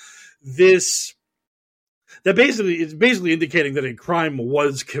this. That is basically indicating that a crime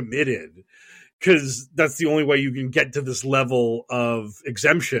was committed, because that's the only way you can get to this level of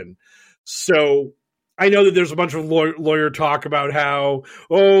exemption. So I know that there's a bunch of lawyer talk about how,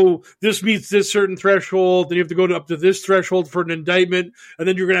 this meets this certain threshold, then you have to go up to this threshold for an indictment, and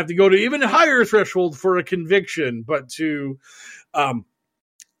then you're going to have to go to even a higher threshold for a conviction. But to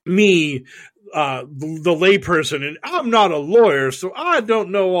me, the layperson, and I'm not a lawyer, so I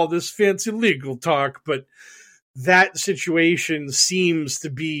don't know all this fancy legal talk, but that situation seems to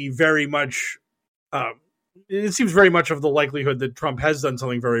be very much, it seems very much of the likelihood that Trump has done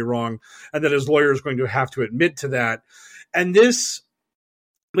something very wrong, and that his lawyer is going to have to admit to that. And this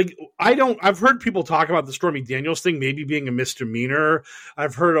like, I've heard people talk about the Stormy Daniels thing maybe being a misdemeanor.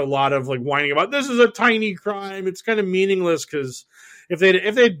 I've heard a lot of like whining about this is a tiny crime. It's kind of meaningless because if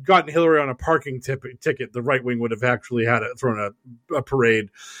they'd gotten Hillary on a parking ticket, the right wing would have actually had thrown a parade.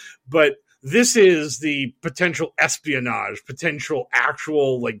 But this is the potential espionage, potential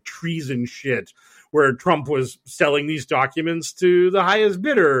actual like treason shit, where Trump was selling these documents to the highest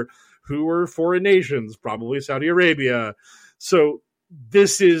bidder, who were foreign nations, probably Saudi Arabia. So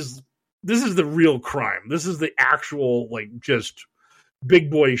this is the real crime. This is the actual like just big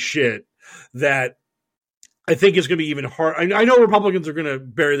boy shit that I think is going to be even hard. I know Republicans are going to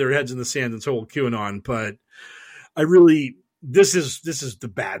bury their heads in the sand, and so will QAnon. But this is the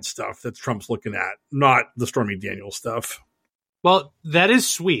bad stuff that Trump's looking at, not the Stormy Daniels stuff. Well, that is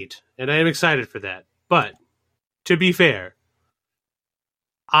sweet, and I am excited for that. But to be fair,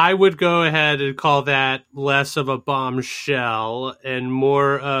 I would go ahead and call that less of a bombshell and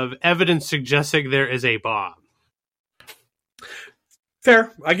more of evidence suggesting there is a bomb.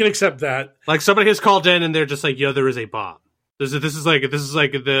 Fair, I can accept that. Like somebody has called in and they're just like, "Yo, there is a bomb. This is like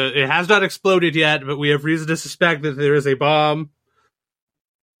it has not exploded yet, but we have reason to suspect that there is a bomb."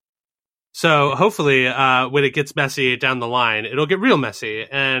 So hopefully, when it gets messy down the line, it'll get real messy,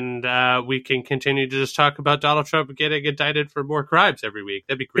 and we can continue to just talk about Donald Trump getting indicted for more crimes every week.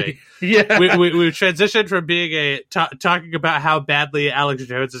 That'd be great. Yeah, we've transitioned from being talking about how badly Alex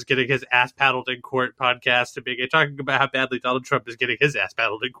Jones is getting his ass paddled in court podcast to being talking about how badly Donald Trump is getting his ass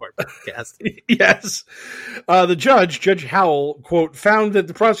paddled in court podcast. Yes, the Judge Howell, quote, found that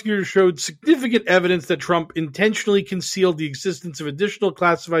the prosecutor showed significant evidence that Trump intentionally concealed the existence of additional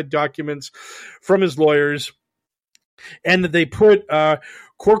classified documents from his lawyers, and that they put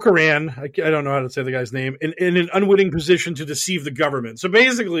Corcoran, I don't know how to say the guy's name, in an unwitting position to deceive the government. So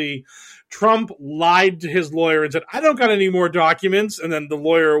basically, Trump lied to his lawyer and said, "I don't got any more documents," and then the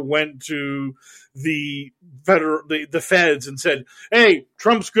lawyer went to the feds and said, "Hey,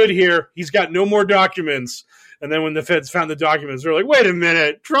 Trump's good here. He's got no more documents." And then when the feds found the documents, they're like, "Wait a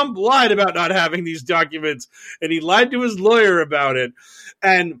minute, Trump lied about not having these documents, and he lied to his lawyer about it."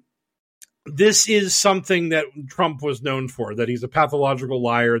 And this is something that Trump was known for, that he's a pathological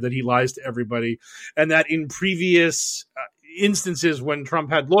liar, that he lies to everybody, and that in previous instances when Trump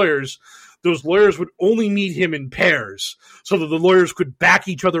had lawyers, those lawyers would only meet him in pairs so that the lawyers could back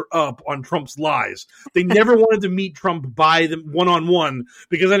each other up on Trump's lies. They never wanted to meet Trump by them one-on-one,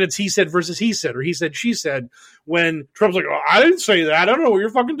 because then it's he said versus he said, or he said, she said, when Trump's like, "Oh, I didn't say that. I don't know what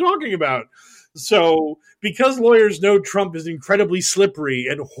you're fucking talking about." So because lawyers know Trump is incredibly slippery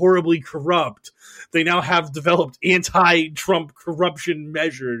and horribly corrupt, they now have developed anti-Trump corruption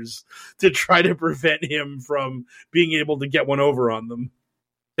measures to try to prevent him from being able to get one over on them.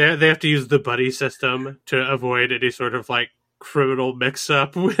 They have to use the buddy system to avoid any sort of like criminal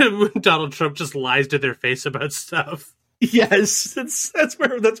mix-up when Donald Trump just lies to their face about stuff. Yes, that's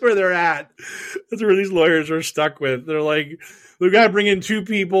where they're at. That's where these lawyers are stuck with. They're like, we've got to bring in two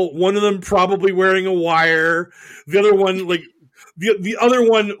people. One of them probably wearing a wire. The other one, like the other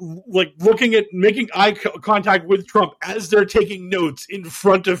one, like looking at making eye contact with Trump as they're taking notes in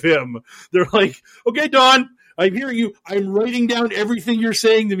front of him. They're like, "Okay, Don, I'm hearing you. I'm writing down everything you're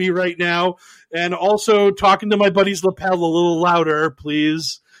saying to me right now, and also talking to my buddy's lapel a little louder,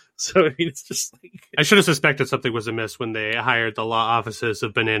 please." So, I mean, it's just like... I should have suspected something was amiss when they hired the law offices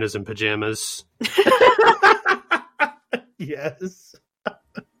of Bananas and Pajamas. Yes.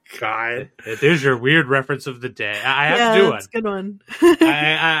 God. There's your weird reference of the day. I have to do one. That's a good one.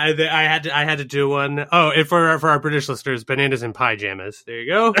 I had to do one. Oh, and for our British listeners, Bananas and Pajamas. There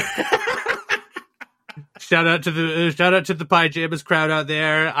you go. Shout out to the Pajamas crowd out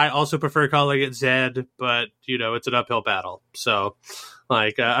there. I also prefer calling it Zed, but it's an uphill battle. So,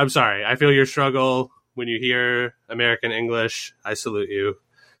 I'm sorry. I feel your struggle when you hear American English. I salute you,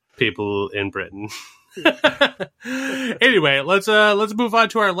 people in Britain. Anyway, let's move on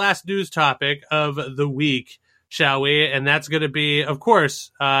to our last news topic of the week, shall we? And that's going to be, of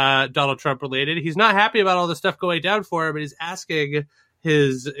course, Donald Trump related. He's not happy about all the stuff going down for him, but he's asking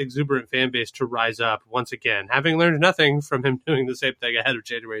his exuberant fan base to rise up once again, having learned nothing from him doing the same thing ahead of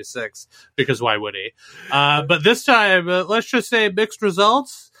January 6th, because why would he? But this time, let's just say mixed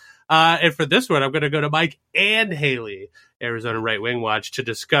results. And for this one, I'm going to go to Mike and Haley, Arizona Right Wing Watch, to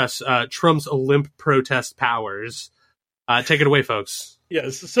discuss Trump's limp protest powers. Take it away, folks.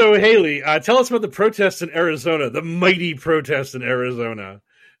 Yes. So, Haley, tell us about the protests in Arizona, the mighty protests in Arizona.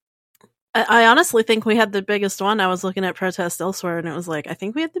 I honestly think we had the biggest one. I was looking at protests elsewhere, and it was like, I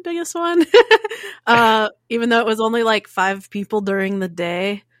think we had the biggest one. Even though it was only like 5 people during the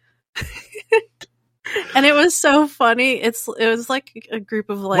day. And it was so funny. It was like a group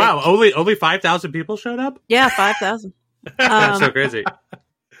of like, wow, only 5,000 people showed up. Yeah, 5,000. That's so crazy.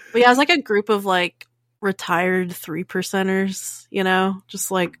 But yeah, it was like a group of like retired 3%ers, you know,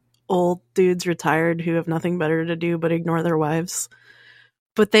 just like old dudes retired who have nothing better to do but ignore their wives.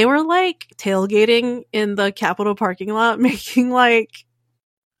 But they were like tailgating in the Capitol parking lot, making like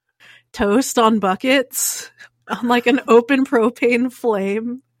toast on buckets on like an open propane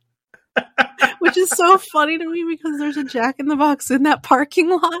flame. Which is so funny to me because there's a Jack in the Box in that parking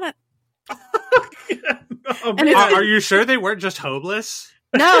lot. Are you sure they weren't just homeless?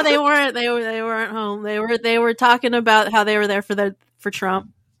 No, they weren't. They weren't home. They were talking about how they were there for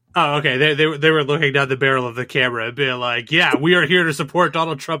Trump. Oh, okay. They were looking down the barrel of the camera and being like, "Yeah, we are here to support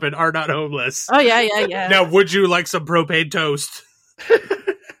Donald Trump and are not homeless." Oh yeah. Now, would you like some propane toast?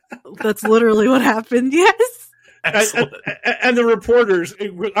 That's literally what happened. Yes. And the reporters,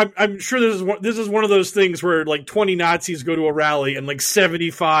 I'm sure this is one of those things where like 20 Nazis go to a rally and like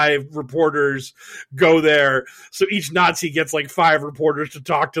 75 reporters go there. So each Nazi gets like 5 reporters to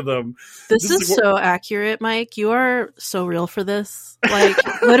talk to them. This is so accurate, Mike. You are so real for this. Like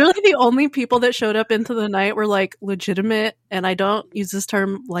literally the only people that showed up into the night were like legitimate, and I don't use this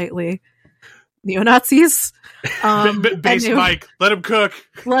term lightly, neo-Nazis. Base Mike, let him cook.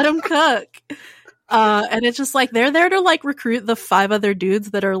 Let him cook. And it's just like they're there to like recruit the 5 other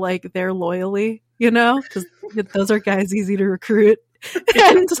dudes that are like there loyally, you know, because those are guys easy to recruit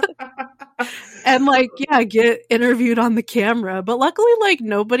and like get interviewed on the camera. But luckily, like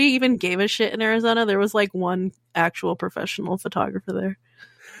nobody even gave a shit in Arizona. There was like one actual professional photographer there.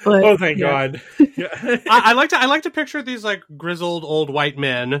 But, thank God. I like to picture these like grizzled old white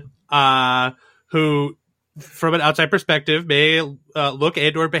men who, from an outside perspective, may look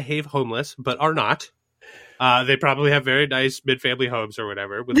and or behave homeless, but are not. They probably have very nice mid-family homes or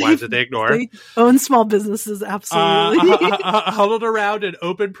whatever with wives that they ignore. They own small businesses, absolutely. Huddled around an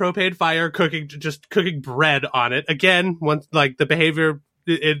open propane fire, cooking bread on it. Again, once like the behavior,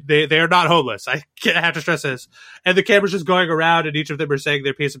 they are not homeless. I have to stress this. And the camera's just going around, and each of them are saying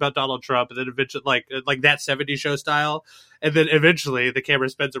their piece about Donald Trump, and then eventually, like that 70s show style. And then eventually the camera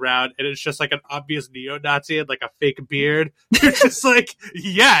spins around and it's just like an obvious neo-Nazi and like a fake beard. You're just like,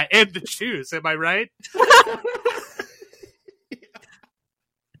 yeah, and the Jews, am I right?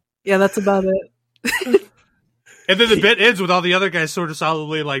 Yeah, that's about it. And then the bit ends with all the other guys sort of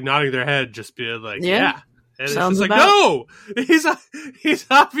solemnly like nodding their head, just being like, yeah. And it's just like, no, he's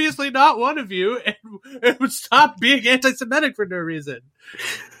obviously not one of you, and would stop being anti-Semitic for no reason.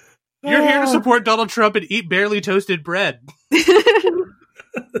 You're here to support Donald Trump and eat barely toasted bread.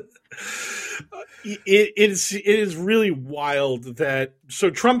 It is really wild that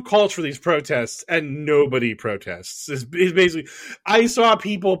Trump calls for these protests and nobody protests. Is basically, I saw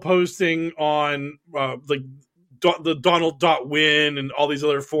people posting on like the Donald.win and all these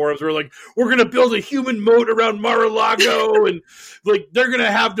other forums were like, we're going to build a human moat around Mar-a-Lago and like they're going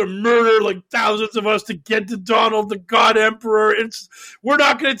to have to murder like thousands of us to get to Donald, the God Emperor. We're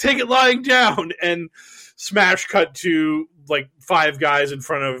not going to take it lying down. And smash cut to like 5 guys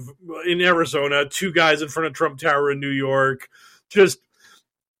in Arizona, 2 guys in front of Trump Tower in New York. Just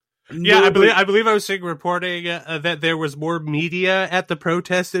I believe I was seeing reporting that there was more media at the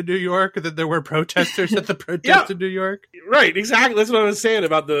protest in New York than there were protesters at the protest in New York. Right, exactly. That's what I was saying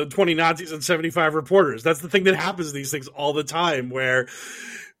about the 20 Nazis and 75 reporters. That's the thing that happens to these things all the time, where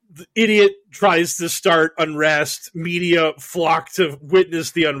the idiot tries to start unrest, media flock to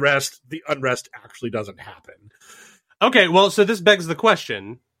witness the unrest. The unrest actually doesn't happen. Okay, well, so this begs the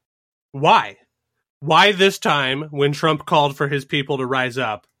question, why? Why this time, when Trump called for his people to rise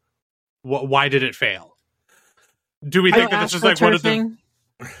up, why did it fail? Do we think that this is like one of the?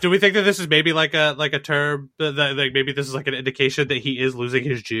 Do we think that this is maybe like a term that like maybe this is like an indication that he is losing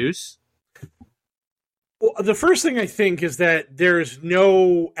his juice? Well, the first thing I think is that there's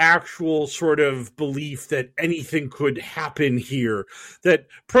no actual sort of belief that anything could happen here. That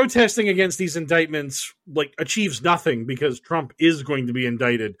protesting against these indictments like achieves nothing because Trump is going to be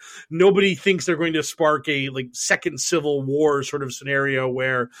indicted. Nobody thinks they're going to spark a like second civil war sort of scenario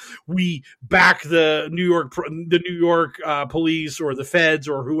where we back the New York police or the feds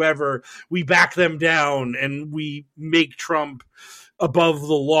or whoever. We back them down and we make Trump above the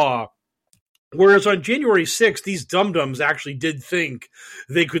law. Whereas on January 6th, these dum-dums actually did think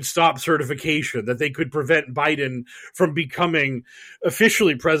they could stop certification, that they could prevent Biden from becoming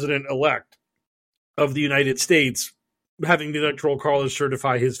officially president-elect of the United States, having the Electoral College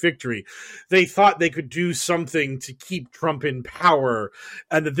certify his victory. They thought they could do something to keep Trump in power,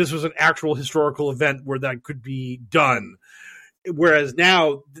 and that this was an actual historical event where that could be done. whereas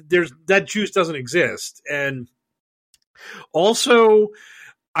now that juice doesn't exist. And also,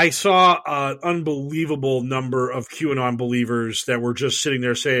 I saw an unbelievable number of QAnon believers that were just sitting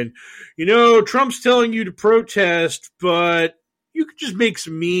there saying, Trump's telling you to protest, but you can just make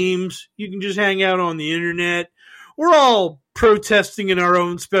some memes. You can just hang out on the internet. We're all protesting in our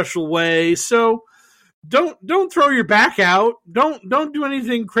own special way. So don't throw your back out. Don't do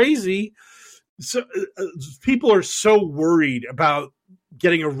anything crazy. So people are so worried about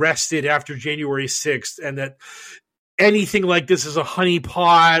getting arrested after January 6th, and that anything like this is a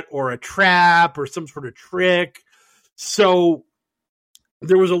honeypot or a trap or some sort of trick. So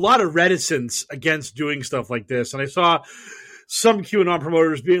there was a lot of reticence against doing stuff like this. And I saw some QAnon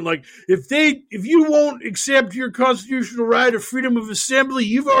promoters being like, if you won't accept your constitutional right of freedom of assembly,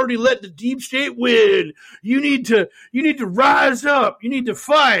 you've already let the deep state win. You need to rise up. You need to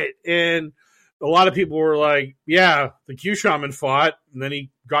fight. And a lot of people were like, yeah, the Q shaman fought, and then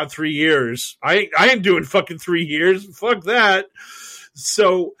he got 3 years. I ain't doing fucking 3 years. Fuck that.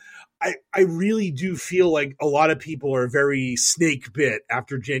 So I really do feel like a lot of people are very snake bit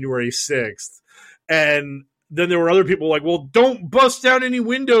after January 6th. And then there were other people like, well, don't bust down any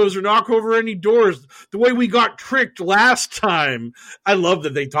windows or knock over any doors the way we got tricked last time. I love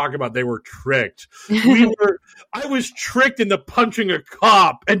that they talk about they were tricked. I was tricked into punching a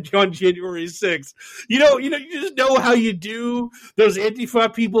cop on January 6th. You just know how you do. Those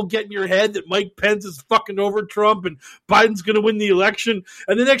Antifa people get in your head that Mike Pence is fucking over Trump and Biden's going to win the election.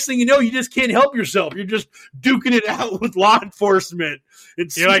 And the next thing you know, you just can't help yourself. You're just duking it out with law enforcement.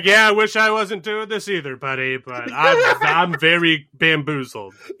 You're like, yeah, I wish I wasn't doing this either, buddy, but I'm very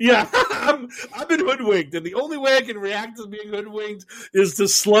bamboozled. Yeah, I've been hoodwinked, and the only way I can react to being hoodwinked is to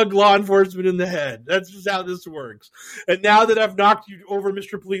slug law enforcement in the head. That's just how this works. And now that I've knocked you over,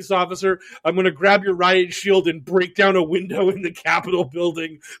 Mr. Police Officer, I'm going to grab your riot shield and break down a window in the Capitol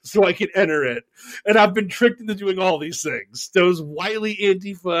building so I can enter it. And I've been tricked into doing all these things. Those wily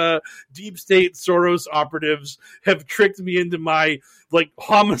Antifa, deep state Soros operatives have tricked me into my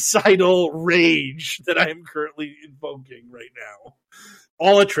homicidal rage that I am currently invoking right now.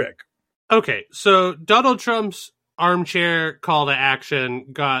 All a trick. Okay, so Donald Trump's armchair call to action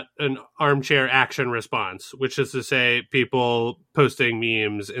got an armchair action response, which is to say people posting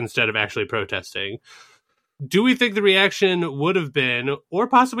memes instead of actually protesting. Do we think the reaction would have been, or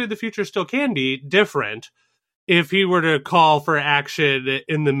possibly the future still can be, different if he were to call for action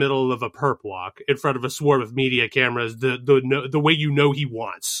in the middle of a perp walk in front of a swarm of media cameras the way he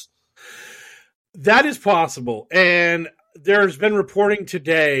wants? That is possible. And there's been reporting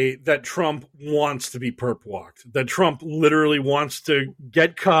today that Trump wants to be perp walked, that Trump literally wants to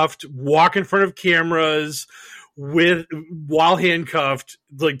get cuffed, walk in front of cameras while handcuffed,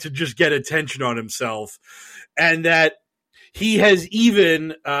 to just get attention on himself. And that he has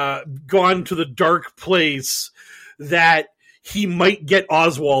even gone to the dark place that he might get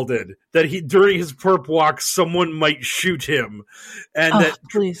Oswalded, that during his perp walk, someone might shoot him. And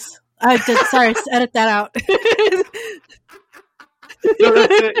please. Sorry, edit that out.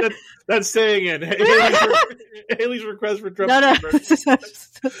 No, that's staying in. Haley's request for Trump. No.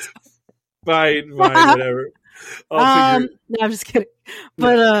 Fine, whatever. No, I'm just kidding.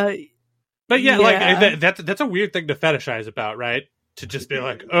 But yeah. That's a weird thing to fetishize about, right? To just be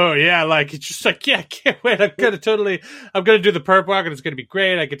like, oh yeah, it's just like, yeah, I can't wait. I'm gonna do the perp walk and it's gonna be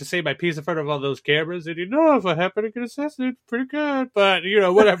great. I get to say my piece in front of all those cameras, and if I happen to get assassinated, pretty good. But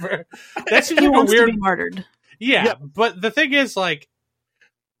whatever. That's he wants to be martyred. Yeah, but the thing is,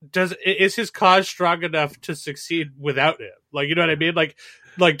 is his cause strong enough to succeed without him? You know what I mean?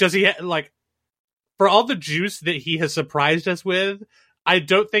 Does he for all the juice that he has surprised us with? I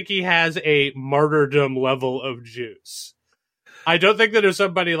don't think he has a martyrdom level of juice. I don't think that there's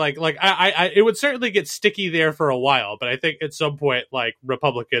somebody it would certainly get sticky there for a while, but I think at some point,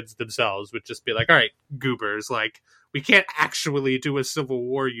 Republicans themselves would just be like, all right, goobers, we can't actually do a civil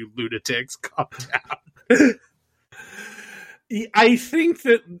war, you lunatics, calm down. I think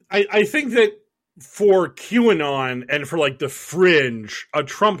that for QAnon and for the fringe, a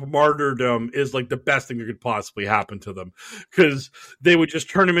Trump martyrdom is the best thing that could possibly happen to them, because they would just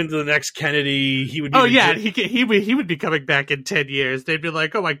turn him into the next Kennedy. He would. He would be coming back in 10 years. They'd be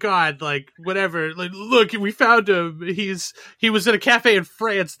like, oh my god, whatever. Look, we found him. He was in a cafe in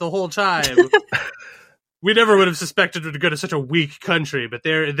France the whole time. We never would have suspected him to go to such a weak country, but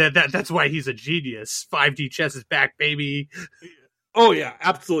that's why he's a genius. 5D chess is back, baby. Oh yeah,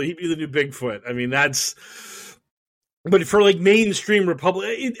 absolutely. He'd be the new Bigfoot. I mean, But for like mainstream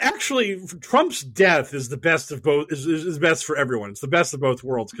Republic, actually Trump's death is the best of both. Is best for everyone. It's the best of both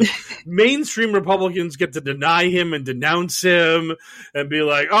worlds. Because mainstream Republicans get to deny him and denounce him and be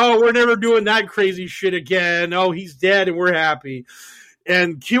like, "Oh, we're never doing that crazy shit again. Oh, he's dead and we're happy."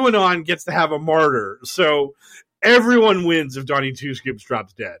 And QAnon gets to have a martyr. So everyone wins if Donnie Two Scoops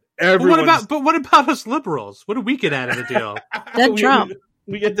drops dead. What about us liberals? What do we get out of the deal? Dead Trump.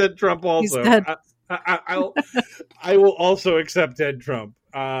 We get dead Trump also. He's dead. I will also accept dead Trump.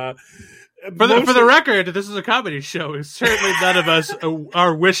 For the record, this is a comedy show. Certainly none of us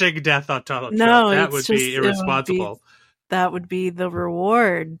are wishing death on Donald Trump. That would be irresponsible. That would be the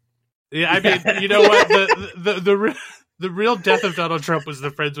reward. Yeah, I mean, you know what? The real death of Donald Trump was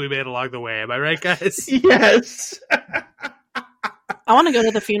the friends we made along the way. Am I right, guys? Yes. I want to go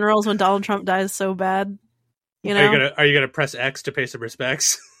to the funerals when Donald Trump dies so bad. You know? Are you gonna press X to pay some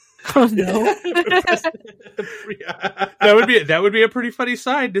respects? Oh no. that would be a pretty funny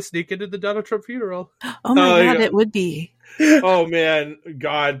sign to sneak into the Donald Trump funeral. Oh my God, it would be. Oh man,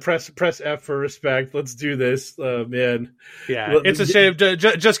 God, press F for respect. Let's do this, man. Yeah, it's a shame.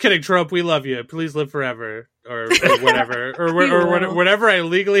 Just kidding, Trump. We love you. Please live forever, or whatever, or whatever I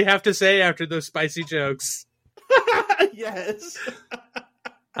legally have to say after those spicy jokes. Yes.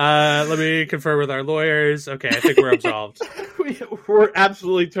 Let me confer with our lawyers. Okay, I think we're absolved. We're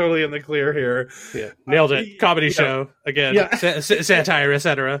absolutely totally in the clear here. Yeah, nailed it. Comedy show again. Yeah. Satire,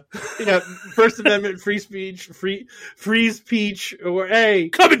 etc. Yeah, First Amendment, free speech, free speech. Or hey,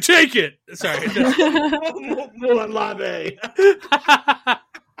 come and take it. Sorry,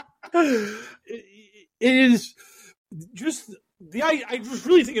 it is just. I just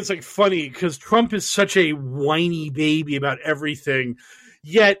really think it's like funny because Trump is such a whiny baby about everything.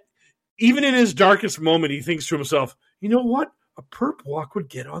 Yet, even in his darkest moment, he thinks to himself, you know what? A perp walk would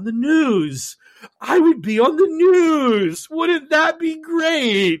get on the news. I would be on the news. Wouldn't that be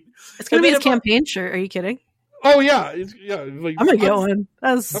great? It's going to be his campaign shirt. Are you kidding? Oh, yeah. I'm going to get one.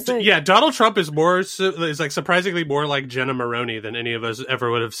 Donald Trump is like surprisingly more like Jenna Maroney than any of us ever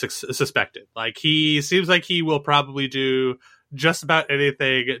would have suspected. Like, he seems like he will probably do just about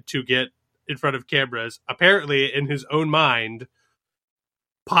anything to get in front of cameras. Apparently, in his own mind,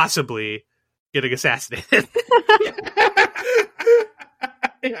 possibly getting assassinated.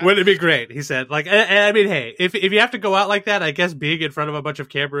 Yeah. Wouldn't it be great? He said. Like, I mean, hey, if you have to go out like that, I guess being in front of a bunch of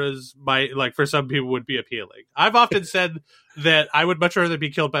cameras might, like, for some people would be appealing. I've often said that I would much rather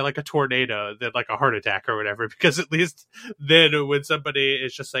be killed by like a tornado than like a heart attack or whatever, because at least then when somebody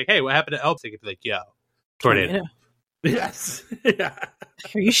is just like, hey, what happened to Elps? They could be like, yo, tornado. Yes. Yeah.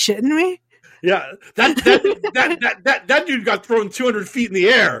 Are you shitting me? Yeah, that dude got thrown 200 feet in the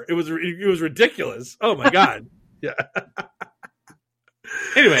air. It was ridiculous. Oh my God. Yeah.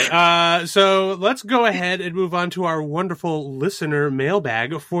 Anyway, so let's go ahead and move on to our wonderful listener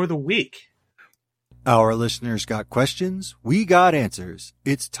mailbag for the week. Our listeners got questions. We got answers.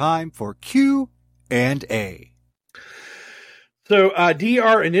 It's time for Q&A. So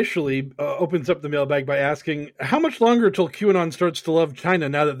DR initially opens up the mailbag by asking, how much longer till QAnon starts to love China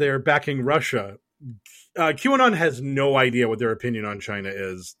now that they are backing Russia? QAnon has no idea what their opinion on China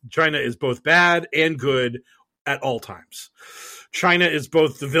is. China is both bad and good at all times. China is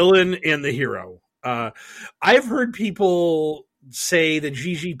both the villain and the hero. I've heard people say that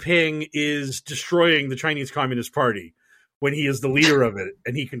Xi Jinping is destroying the Chinese Communist Party when he is the leader of it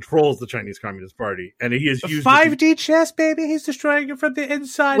and he controls the Chinese Communist Party. And he is used 5D chess, baby. He's destroying it from the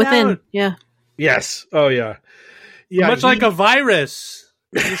inside out. Yeah. Yes. Oh, yeah. Yeah. Much like a virus.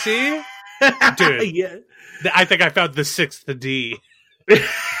 You see? Dude. Yeah. I think I found the sixth D.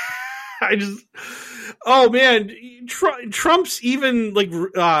 Oh man, Trump's even like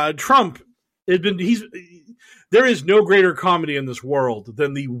Trump has been. There is no greater comedy in this world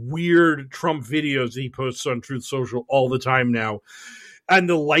than the weird Trump videos that he posts on Truth Social all the time now. And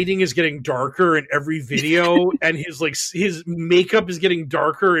the lighting is getting darker in every video, and his makeup is getting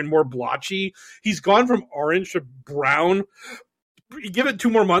darker and more blotchy. He's gone from orange to brown. You give it 2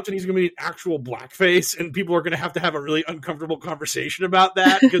 more months and he's going to be an actual blackface, and people are going to have a really uncomfortable conversation about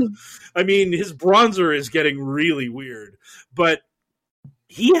that. Because, I mean, his bronzer is getting really weird. But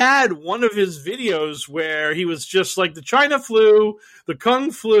he had one of his videos where he was just like, the China flu, the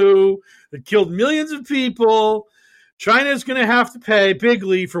Kung flu, that killed millions of people. China is going to have to pay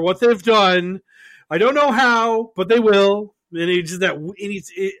bigly for what they've done. I don't know how, but they will. And it's that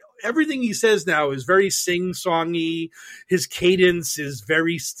everything he says now is very sing-songy. His cadence is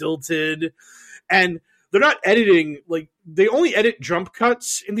very stilted. And they're not editing, like, they only edit jump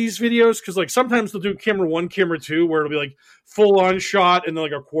cuts in these videos because, like, sometimes they'll do camera 1, camera 2, where it'll be, like, full-on shot and then,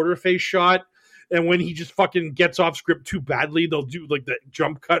 like, a quarter-face shot. and when he just fucking gets off script too badly, they'll do like the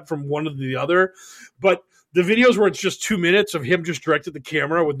jump cut from one to the other. But the videos where it's just 2 minutes of him just directed the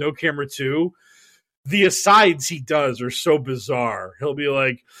camera with no camera too, the asides he does are so bizarre. He'll be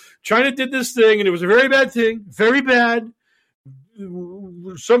like, China did this thing and it was a very bad thing, very bad,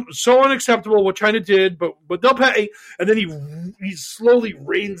 so unacceptable what China did, but they'll pay. And then he slowly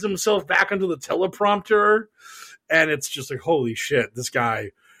reins himself back onto the teleprompter, and it's just like, holy shit, this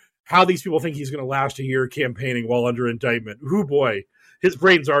guy, how these people think he's going to last a year campaigning while under indictment. Ooh, boy, his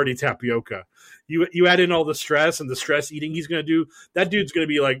brain's already tapioca. You add in all the stress and the stress eating he's going to do, that dude's going to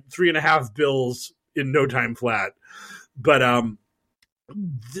be like 3.5 bills in no time flat. But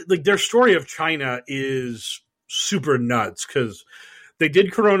like their story of China is super nuts because they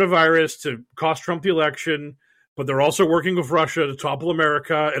did coronavirus to cost Trump the election, but they're also working with Russia to topple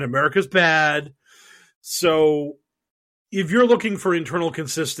America, and America's bad. So if you're looking for internal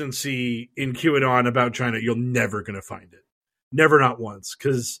consistency in QAnon about China, you're never going to find it. Never, not once,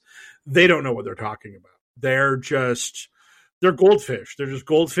 because they don't know what they're talking about. They're goldfish. They're just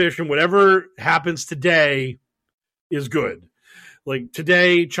goldfish, and whatever happens today is good. Like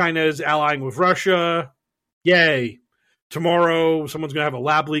today, China is allying with Russia. Yay. Tomorrow, someone's going to have a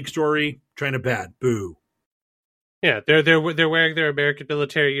lab leak story. China bad. Boo. Yeah, they're wearing their American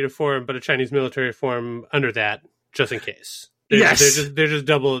military uniform, but a Chinese military uniform under that, just in case. They're just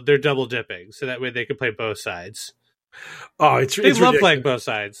double dipping, so that way they can play both sides. Oh, they it's love ridiculous. playing both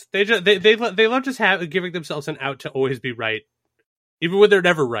sides. They love just giving themselves an out to always be right, even when they're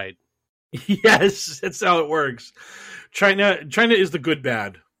never right. Yes, that's how it works. China is the good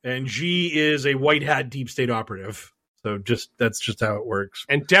bad, and Xi is a white hat deep state operative. So that's just how it works.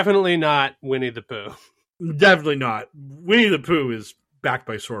 And definitely not Winnie the Pooh. Definitely not. Winnie the Pooh is backed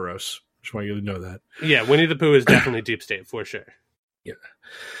by Soros. Just want you to know that. Yeah, Winnie the Pooh is definitely deep state for sure. Yeah.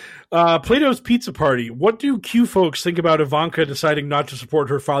 Plato's Pizza Party. What do Q folks think about Ivanka deciding not to support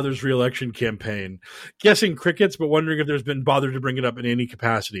her father's re-election campaign? Guessing crickets, but wondering if there's been bothered to bring it up in any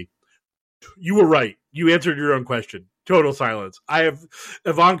capacity. You were right. You answered your own question. Total silence.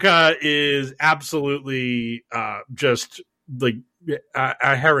 Ivanka is absolutely just like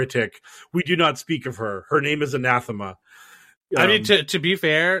a heretic. We do not speak of her. Her name is anathema. I mean, to be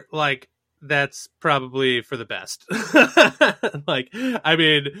fair, like, that's probably for the best. Like, I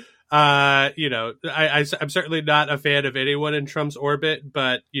mean, I'm certainly not a fan of anyone in Trump's orbit,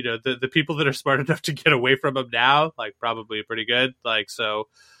 but, you know, the people that are smart enough to get away from him now, like, probably pretty good. Like, so,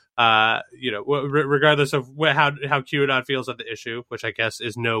 regardless of how QAnon feels on the issue, which I guess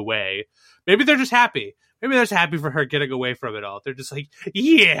is no way, maybe they're just happy. Maybe they're just happy for her getting away from it all. They're just like,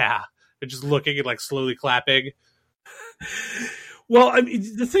 yeah. They're just looking and, like, slowly clapping. Well, I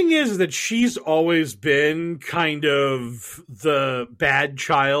mean, the thing is that she's always been kind of the bad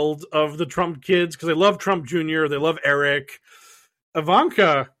child of the Trump kids because they love Trump Jr., they love Eric.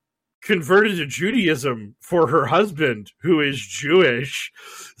 Ivanka converted to Judaism for her husband, who is Jewish.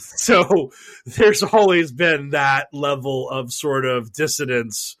 So there's always been that level of sort of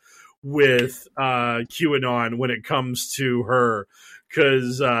dissonance with QAnon when it comes to her.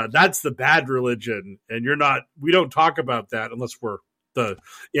 Because that's the bad religion, and we don't talk about that unless we're the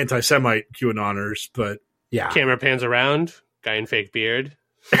anti-Semite QAnoners, but yeah. Camera pans around, guy in fake beard.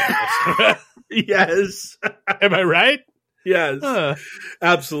 Yes. Am I right? Yes.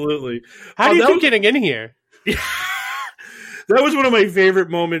 Absolutely. How do you keep getting in here? That was one of my favorite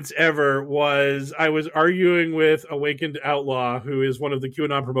moments ever. Was I was arguing with Awakened Outlaw, who is one of the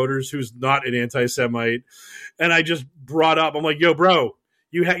QAnon promoters who's not an anti-Semite, and I just brought up, I'm like, yo, bro,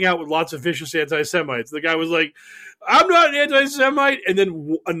 you hang out with lots of vicious anti-Semites. The guy was like, I'm not an anti-Semite, and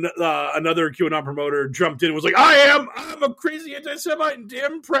then another QAnon promoter jumped in and was like, I'm a crazy anti-Semite and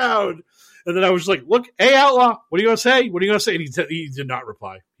damn proud. And then I was like, look, hey, Outlaw, what are you going to say? What are you going to say? And he did not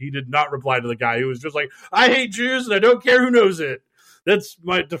reply. He did not reply to the guy who was just like, I hate Jews and I don't care who knows it. That's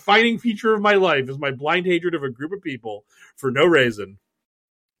my defining feature of my life is my blind hatred of a group of people for no reason.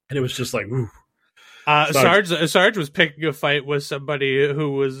 And it was just like, ooh. Sarge was picking a fight with somebody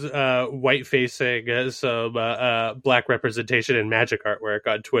who was white facing some black representation in magic artwork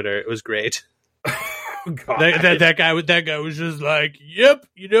on Twitter. It was great. That guy was just like, yep,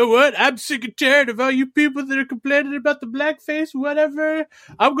 you know what? I'm sick and tired of all you people that are complaining about the blackface, whatever.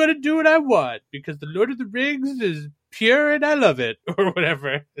 I'm gonna do what I want because the Lord of the Rings is pure and I love it, or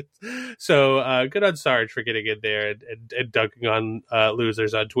whatever. So good on Sarge for getting in there and dunking on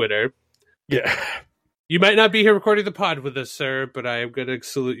losers on Twitter. Yeah. You might not be here recording the pod with us, sir, but I am going to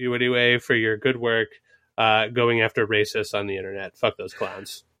salute you anyway for your good work going after racists on the internet. Fuck those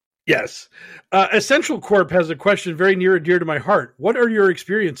clowns. Yes. Essential Corp has a question very near and dear to my heart. What are your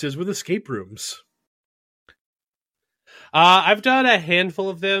experiences with escape rooms? I've done a handful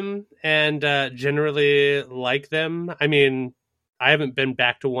of them and generally like them. I mean, I haven't been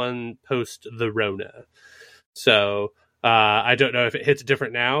back to one post the Rona. So I don't know if it hits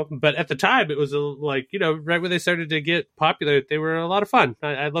different now. But at the time, it was like, right when they started to get popular, they were a lot of fun.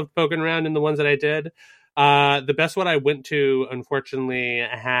 I loved poking around in the ones that I did. The best one I went to, unfortunately,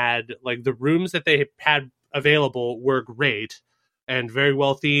 had like the rooms that they had available were great and very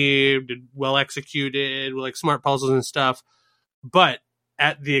well themed and well executed, with like smart puzzles and stuff. But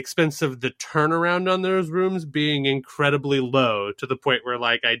at the expense of the turnaround on those rooms being incredibly low, to the point where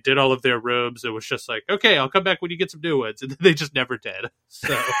like I did all of their rooms. It was just like, okay, I'll come back when you get some new ones. And they just never did.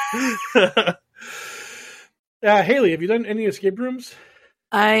 So Haley, have you done any escape rooms?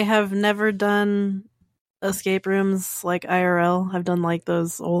 I have never done escape rooms like IRL. I've done like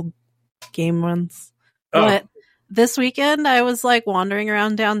those old game ones. Oh. But this weekend I was like wandering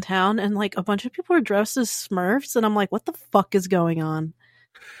around downtown and like a bunch of people were dressed as Smurfs and I'm like, what the fuck is going on?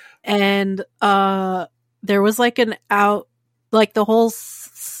 And there was like the whole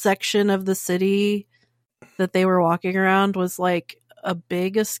section of the city that they were walking around was like a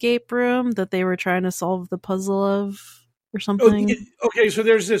big escape room that they were trying to solve the puzzle of or something. Okay, so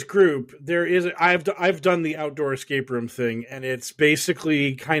there's this group. I've done the outdoor escape room thing, and it's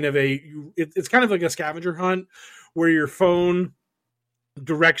basically kind of it's kind of like a scavenger hunt where your phone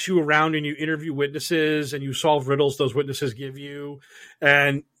directs you around and you interview witnesses and you solve riddles those witnesses give you,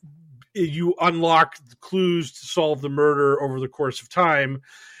 and you unlock clues to solve the murder over the course of time.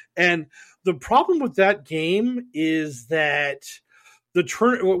 And the problem with that game is that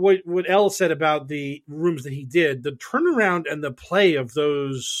what Elle said about the rooms that he did, the turnaround and the play of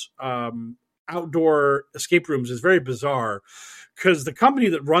those outdoor escape rooms is very bizarre, because the company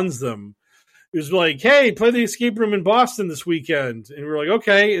that runs them is like, hey, play the escape room in Boston this weekend. And we're like,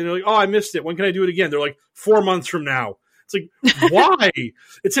 okay. And they're like, oh, I missed it. When can I do it again? They're like, 4 months from now. It's like, why?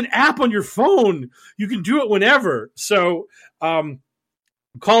 It's an app on your phone. You can do it whenever. So,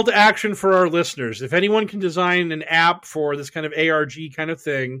 call to action for our listeners. If anyone can design an app for this kind of ARG kind of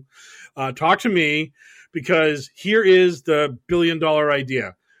thing, talk to me, because here is the $1 billion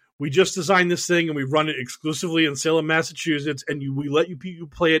idea. We just designed this thing and we run it exclusively in Salem, Massachusetts, and we let you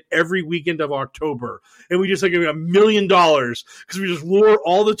play it every weekend of October. And we just like $1 million because we just lure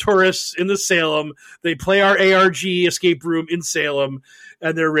all the tourists into Salem. They play our ARG escape room in Salem,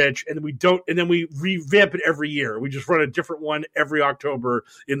 and they're rich. And then we revamp it every year. We just run a different one every October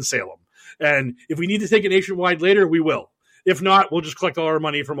in Salem. And if we need to take it nationwide later, we will. If not, we'll just collect all our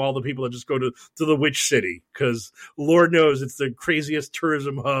money from all the people that just go to the Witch City, because Lord knows it's the craziest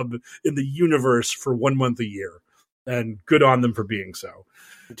tourism hub in the universe for 1 month a year. And good on them for being so.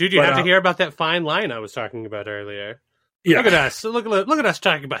 Dude, you have to hear about that fine line I was talking about earlier. Yeah. Look at us. Look at us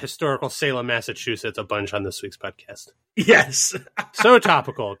talking about historical Salem, Massachusetts a bunch on this week's podcast. Yes. So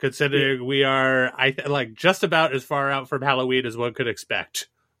topical, considering we are just about as far out from Halloween as one could expect.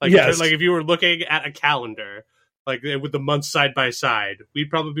 Yes. Like if you were looking at a calendar, like with the months side by side, we'd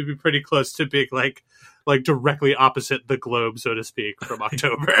probably be pretty close to being like directly opposite the globe, so to speak, from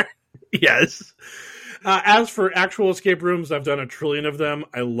October. Yes. As for actual escape rooms, I've done a trillion of them.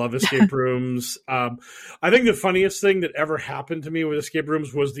 I love escape rooms. I think the funniest thing that ever happened to me with escape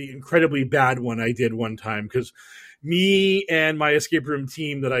rooms was the incredibly bad one I did one time, because me and my escape room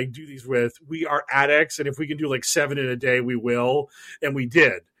team that I do these with, we are addicts, and if we can do like 7 in a day, we will, and we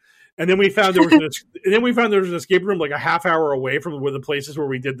did. And then we found there was an escape room like a half hour away from the places where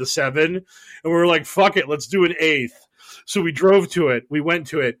we did the 7, and we were like, "Fuck it, let's do an 8th." So we drove to it. We went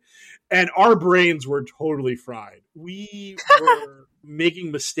to it, and our brains were totally fried. We were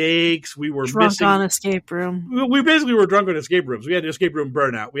making mistakes. We were drunk on escape room. We basically were drunk on escape rooms. We had an escape room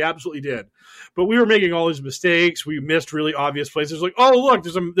burnout. We absolutely did. But we were making all these mistakes. We missed really obvious places. Like, oh, look,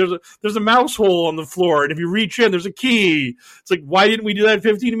 there's a mouse hole on the floor, and if you reach in, there's a key. It's like, why didn't we do that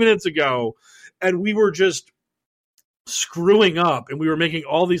 15 minutes ago? And we were just screwing up, and we were making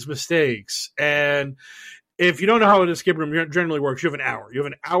all these mistakes. And if you don't know how an escape room generally works, you have an hour. You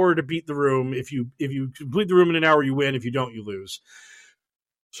have an hour to beat the room. If you complete the room in an hour, you win. If you don't, you lose.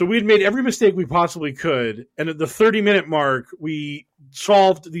 So we had made every mistake we possibly could, and at the 30-minute mark, we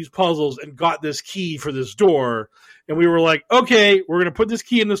solved these puzzles and got this key for this door, and we were like, okay, we're going to put this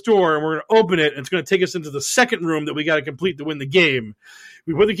key in this door, and we're going to open it, and it's going to take us into the second room that we got to complete to win the game.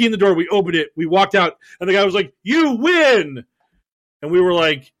 We put the key in the door, we opened it, we walked out, and the guy was like, you win! And we were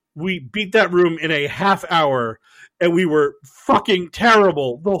like, we beat that room in a half hour, and we were fucking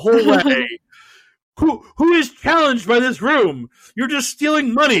terrible the whole way. who is challenged by this room? You're just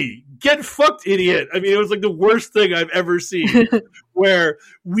stealing money. Get fucked, idiot. I mean, it was like the worst thing I've ever seen where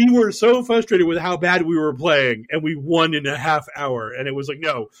we were so frustrated with how bad we were playing and we won in a half hour. And it was like,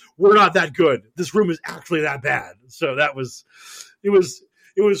 no, we're not that good. This room is actually that bad. So it was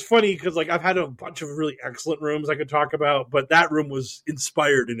funny because like I've had a bunch of really excellent rooms I could talk about, but that room was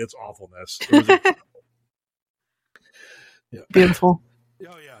inspired in its awfulness. Yeah. Beautiful.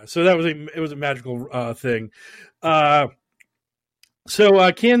 Oh yeah, so it was a magical thing. Ken,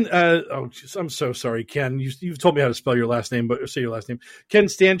 I'm so sorry, Ken. You've told me how to spell your last name, but say your last name. Ken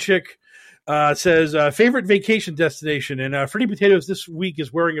Stanchik says favorite vacation destination, and Freddie Potatoes this week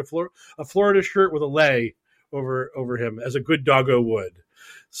is wearing a Florida shirt with a lei over him, as a good doggo would.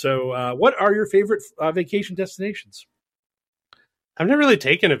 So, what are your favorite vacation destinations? I've never really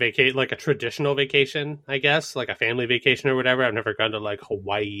taken like a traditional vacation, I guess, like a family vacation or whatever. I've never gone to like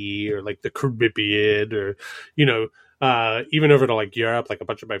Hawaii or like the Caribbean or, even over to like Europe. Like a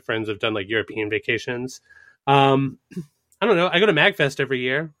bunch of my friends have done like European vacations. I don't know. I go to MagFest every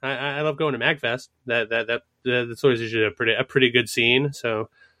year. I love going to MagFest. That's always usually a pretty good scene. So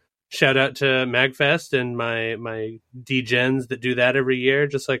shout out to MagFest and my D-gens that do that every year,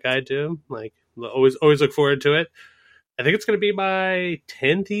 just like I do. Like always look forward to it. I think it's going to be my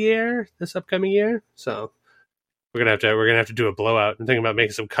 10th year this upcoming year. So we're going to have to do a blowout. I'm thinking about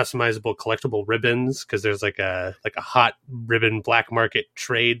making some customizable collectible ribbons because there's like a hot ribbon black market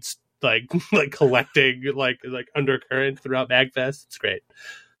trades like collecting like undercurrent throughout MagFest. It's great.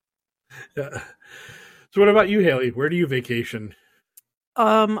 Yeah. So what about you, Haley? Where do you vacation?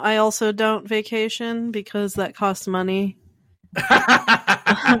 I also don't vacation because that costs money.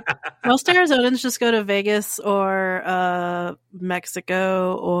 Most Arizonans just go to Vegas or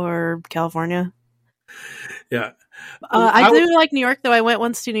Mexico or California. Yeah. I do like New York, though. I went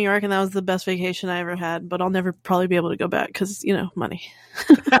once to New York, and that was the best vacation I ever had. But I'll never probably be able to go back because, money.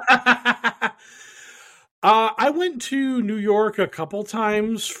 I went to New York a couple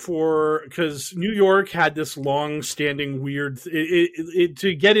times because New York had this long-standing weird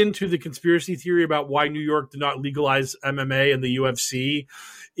to get into the conspiracy theory about why New York did not legalize MMA and the UFC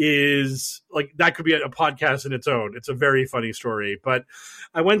is like that could be a podcast in its own. It's a very funny story. But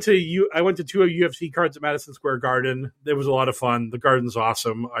I went to two UFC cards at Madison Square Garden. It was a lot of fun. The Garden's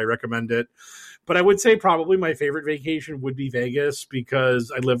awesome. I recommend it. But I would say probably my favorite vacation would be Vegas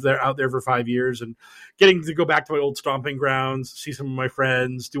because I lived out there for 5 years and getting to go back to my old stomping grounds, see some of my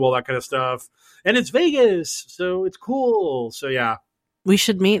friends, do all that kind of stuff. And it's Vegas, so it's cool. So yeah. We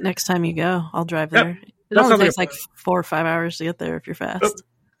should meet next time you go. I'll drive there. Yep. It only takes like 4 or 5 hours to get there if you're fast.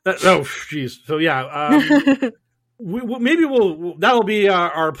 Oh, jeez. So yeah, that'll be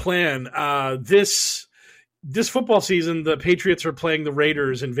our plan. This football season, the Patriots are playing the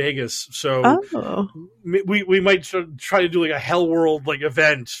Raiders in Vegas, so we might try to do like a HellwQrld like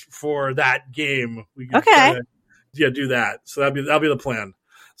event for that game. We can do that. So that'll be the plan.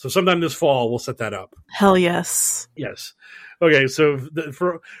 So sometime this fall, we'll set that up. Hell yes. Yes. Okay, so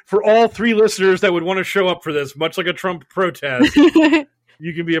for all 3 listeners that would want to show up for this, much like a Trump protest,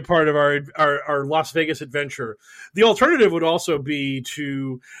 you can be a part of our Las Vegas adventure. The alternative would also be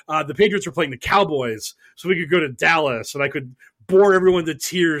to the Patriots are playing the Cowboys, so we could go to Dallas and I could bore everyone to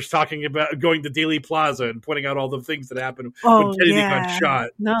tears talking about going to Daily Plaza and pointing out all the things that happened when Kennedy got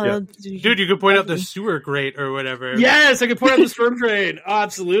shot. No, dude, you could point out the sewer grate or whatever. Yes, I could point out the storm drain.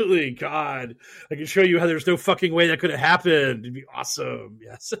 Absolutely, God, I can show you how there's no fucking way that could have happened. It'd be awesome.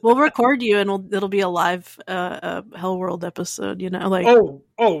 Yes, we'll record you and it'll be a live HellwQrld episode.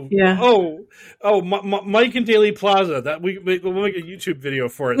 Mike and Daily Plaza. That we'll make a YouTube video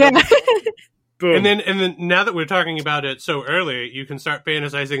for it. Yeah. And then now that we're talking about it so early, you can start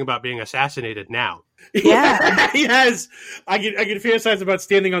fantasizing about being assassinated now. Yeah. Yes. I can fantasize about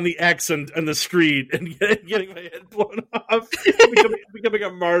standing on the X and the street and getting my head blown off. becoming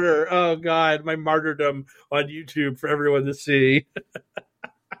a martyr. Oh God, my martyrdom on YouTube for everyone to see.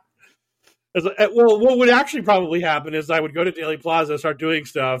 What would actually probably happen is I would go to Daily Plaza, start doing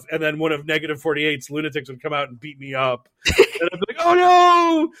stuff, and then one of Negative 48's lunatics would come out and beat me up. And I'd be like, oh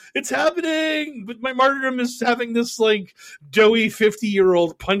no, it's happening! But my martyrdom is having this, like, doughy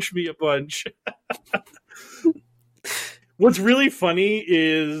 50-year-old punch me a bunch. What's really funny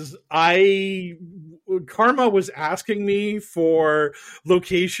is Karma was asking me for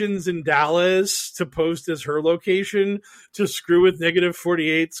locations in Dallas to post as her location to screw with Negative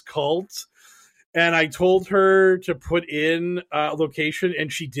 48's cult. and I told her to put in a location,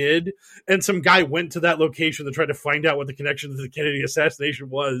 and she did. And some guy went to that location to try to find out what the connection to the Kennedy assassination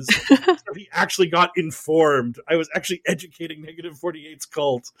was. So he actually got informed. I was actually educating Negative 48's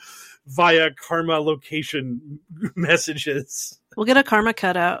cult via karma location messages. We'll get a karma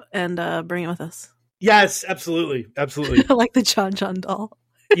cutout and bring it with us. Yes, absolutely. Absolutely. Like the John doll.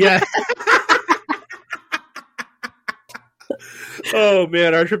 Yeah. Oh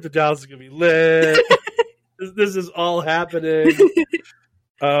man, our trip to Dallas is gonna be lit. This is all happening.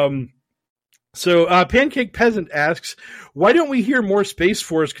 So Pancake Peasant asks, why don't we hear more Space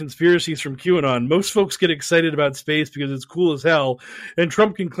Force conspiracies from QAnon? Most folks get excited about space because it's cool as hell, and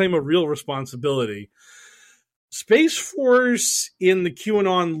Trump can claim a real responsibility. Space Force in the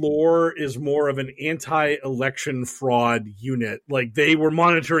QAnon lore is more of an anti-election fraud unit. Like, they were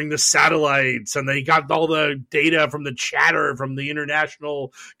monitoring the satellites, and they got all the data from the chatter from the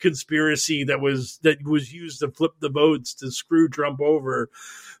international conspiracy that was used to flip the votes to screw Trump over.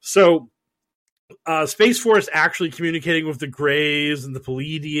 So Space Force actually communicating with the Greys and the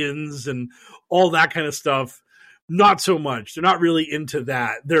Pleiadians and all that kind of stuff. Not so much. They're not really into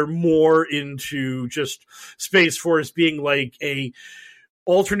that. They're more into just Space Force being like a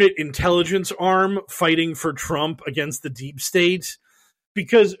alternate intelligence arm fighting for Trump against the deep state.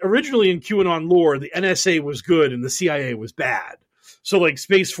 Because originally in QAnon lore, the NSA was good and the CIA was bad. So like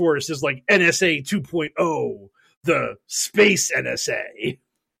Space Force is like NSA 2.0, the space NSA.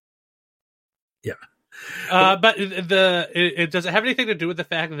 Yeah. But it does it have anything to do with the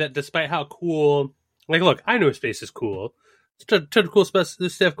fact that despite how cool... Like, look, I know space is cool. There's a ton of cool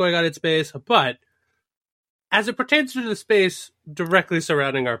stuff going on in space, but as it pertains to the space directly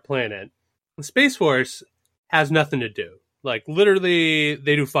surrounding our planet, the Space Force has nothing to do. Like, literally,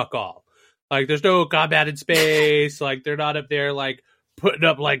 they do fuck all. Like, there's no combat in space. Like, they're not up there, like, putting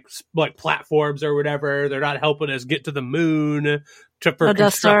up, like platforms or whatever. They're not helping us get to the moon for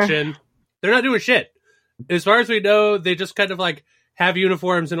construction. They're not doing shit. As far as we know, they just kind of, like, have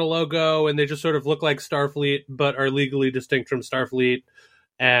uniforms and a logo, and they just sort of look like Starfleet, but are legally distinct from Starfleet,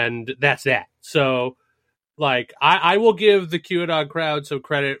 and that's that. So, like, I will give the QAnon crowd some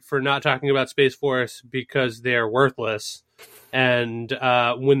credit for not talking about Space Force because they're worthless, and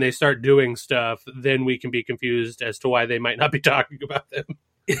when they start doing stuff, then we can be confused as to why they might not be talking about them.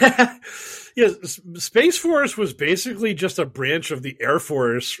 Yeah, Space Force was basically just a branch of the Air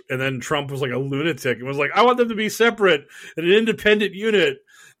Force, and then Trump was like a lunatic and was like, I want them to be separate and an independent unit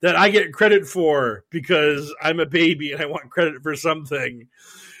that I get credit for because I'm a baby and I want credit for something.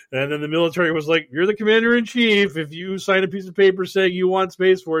 And then the military was like, you're the commander-in-chief. If you sign a piece of paper saying you want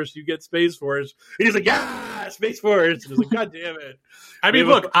Space Force, you get Space Force. And he's like, yeah, Space Force. And he's like, God damn it. I mean,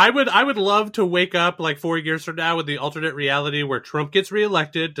 look, I would love to wake up like 4 years from now with the alternate reality where Trump gets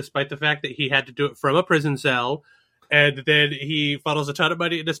reelected, despite the fact that he had to do it from a prison cell. And then he funnels a ton of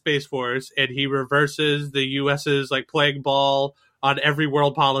money into Space Force, and he reverses the U.S.'s like playing ball on every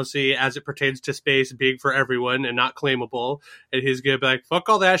world policy as it pertains to space being for everyone and not claimable. And he's going to be like, fuck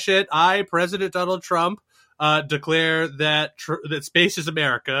all that shit. I, President Donald Trump, declare that that space is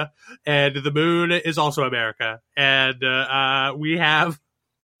America and the moon is also America. And we have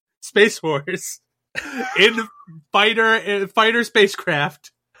Space Force in fighter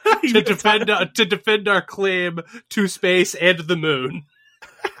spacecraft to defend our claim to space and the moon.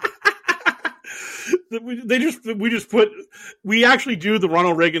 We actually do the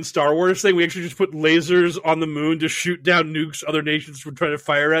Ronald Reagan Star Wars thing. We actually just put lasers on the moon to shoot down nukes other nations would try to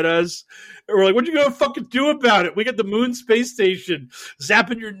fire at us. And we're like, what you gonna fucking do about it? We got the moon space station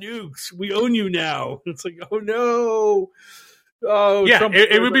zapping your nukes. We own you now. It's like, oh no. Oh yeah,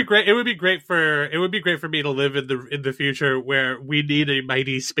 it would be great. It would be great for me to live in the future where we need a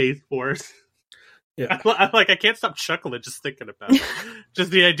mighty Space Force. Yeah, I can't stop chuckling just thinking about it.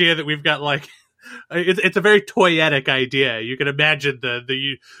 Just the idea that we've got like. It's a very toyetic idea. You can imagine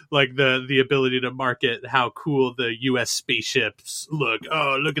the ability to market how cool the U.S. spaceships look.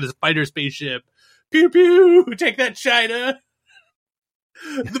 Oh, look at this fighter spaceship! Pew pew! Take that, China!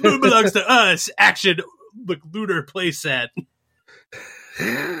 The moon belongs to us. Action, lunar playset.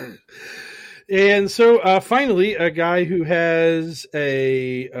 And so, finally, a guy who has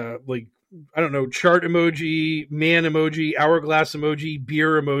a I don't know, chart emoji, man emoji, hourglass emoji,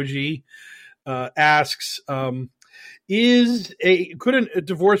 beer emoji. Asks, could a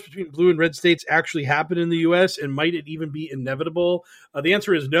divorce between blue and red states actually happen in the U.S. and might it even be inevitable? The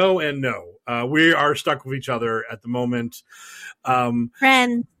answer is no and no. We are stuck with each other at the moment.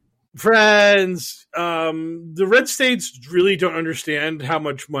 Friends. Friends, the red states really don't understand how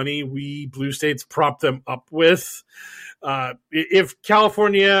much money we blue states prop them up with. If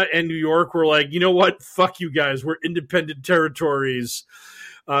California and New York were like, you know what, fuck you guys, we're independent territories,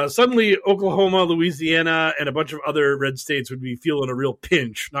 suddenly Oklahoma, Louisiana, and a bunch of other red states would be feeling a real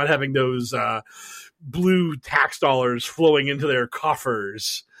pinch, not having those blue tax dollars flowing into their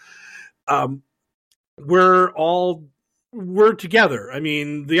coffers. We're together. I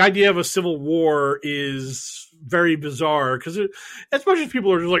mean, the idea of a civil war is very bizarre because as much as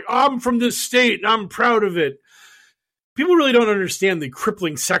people are just like, I'm from this state and I'm proud of it, people really don't understand the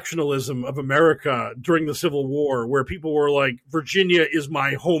crippling sectionalism of America during the Civil War, where people were like, Virginia is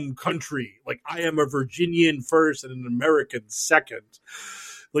my home country. Like, I am a Virginian first and an American second.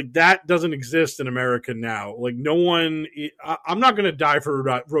 Like, that doesn't exist in America now. Like, no one, I'm not going to die for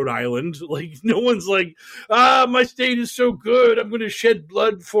Rhode Island. Like, no one's like, my state is so good, I'm going to shed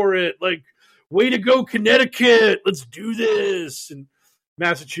blood for it. Like, way to go, Connecticut. Let's do this. And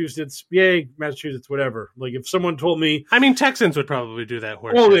Massachusetts, yay, Massachusetts, whatever. Like, if someone told me. I mean, Texans would probably do that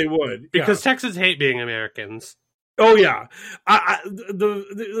horse. Oh, they would. Because Texans hate being Americans. Oh yeah,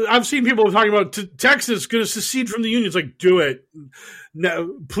 I've seen people talking about Texas going to secede from the union. It's like, do it,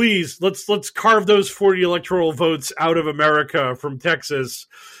 no, please. Let's carve those 40 electoral votes out of America from Texas,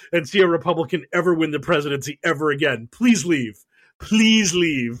 and see a Republican ever win the presidency ever again. Please leave,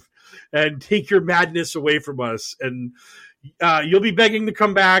 and take your madness away from us. And you'll be begging to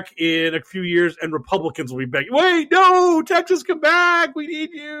come back in a few years, and Republicans will be begging. Wait, no, Texas, come back. We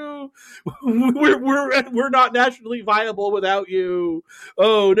need you. We're not nationally viable without you.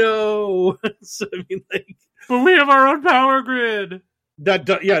 Oh no. So, I mean, like, but we have our own power grid.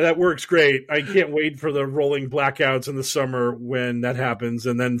 That works great. I can't wait for the rolling blackouts in the summer when that happens,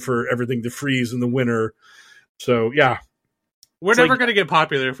 and then for everything to freeze in the winter. So yeah, we're never going to get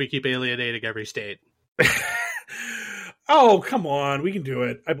popular if we keep alienating every state. Oh, come on. We can do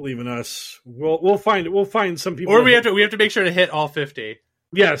it. I believe in us. We'll find some people. Or we have to make sure to hit all 50.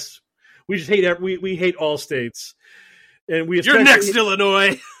 Yes. We just hate we hate all states. And you're next,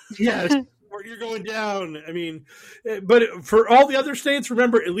 Illinois. Yes. You're going down. I mean, but for all the other states,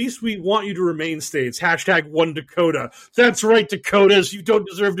 remember, at least we want you to remain states. # 1 Dakota. That's right, Dakotas. You don't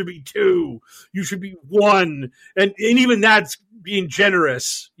deserve to be 2. You should be 1. And even that's being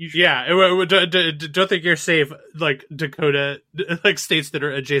generous. Yeah, don't think you're safe, like Dakota, like states that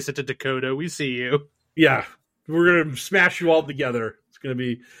are adjacent to Dakota. We see you. Yeah, we're gonna smash you all together.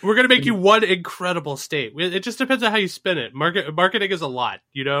 We're gonna make you one incredible state. It just depends on how you spin it. Marketing is a lot,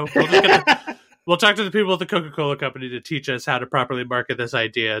 you know. We'll talk to the people at the Coca-Cola company to teach us how to properly market this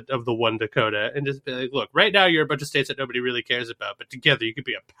idea of the one Dakota, and just be like, look, right now you're a bunch of states that nobody really cares about, but together you could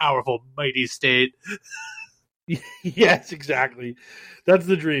be a powerful, mighty state. Yes, exactly. That's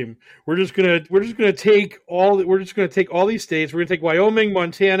the dream. We're just gonna take all these states. We're gonna take Wyoming,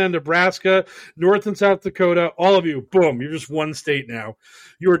 Montana, Nebraska, North and South Dakota, all of you. Boom! You're just one state now.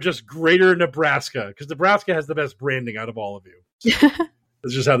 You are just Greater Nebraska, because Nebraska has the best branding out of all of you.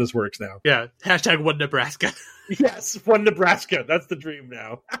 That's just how this works now. Yeah. # 1 Nebraska. Yes, 1 Nebraska. That's the dream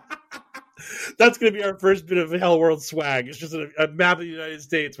now. That's going to be our first bit of HellwQrld swag. It's just a map of the United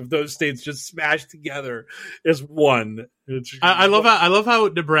States with those states just smashed together as one. I love how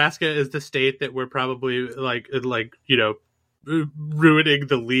Nebraska is the state that we're probably like you know, ruining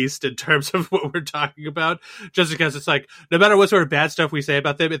the least in terms of what we're talking about. Just because it's like, no matter what sort of bad stuff we say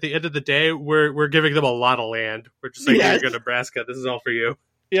about them, at the end of the day, we're giving them a lot of land. We're just like, yes. Here you go, Nebraska. This is all for you.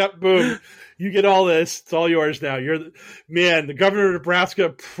 Yep, boom. You get all this. It's all yours now. You're the governor of Nebraska,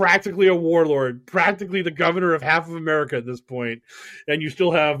 practically a warlord, practically the governor of half of America at this point, and you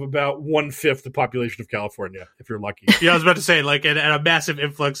still have about 1/5 the population of California, if you're lucky. Yeah, I was about to say, like, and a massive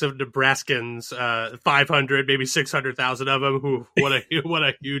influx of Nebraskans, 500, maybe 600,000 of them, who what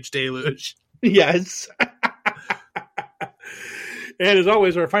a huge deluge. Yes. And as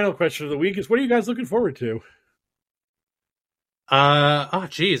always, our final question of the week is: what are you guys looking forward to?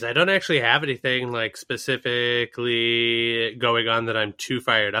 Geez, I don't actually have anything like specifically going on that I'm too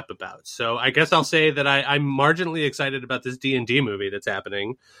fired up about. So I guess I'll say that I'm marginally excited about this D&D movie that's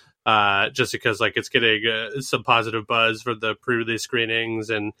happening. Just because like it's getting some positive buzz for the pre-release screenings,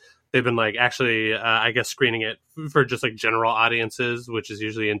 and they've been like actually, I guess, screening it for just like general audiences, which is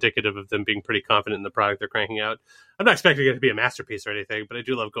usually indicative of them being pretty confident in the product they're cranking out. I'm not expecting it to be a masterpiece or anything, but I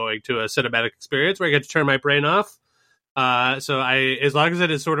do love going to a cinematic experience where I get to turn my brain off. So as long as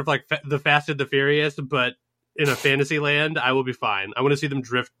it is sort of like the Fast and the Furious, but in a fantasy land, I will be fine. I want to see them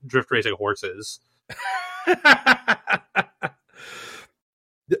drift racing horses.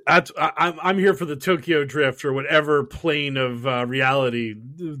 I'm here for the Tokyo Drift or whatever plane of reality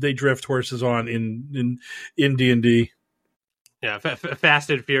they drift horses on in D&D. Yeah, Fast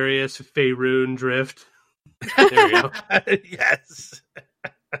and Furious, Faerun Drift. There we go. Yes.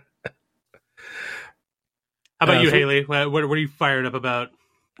 How about you, Haley? What are you fired up about?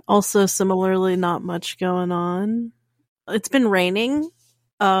 Also, similarly, not much going on. It's been raining,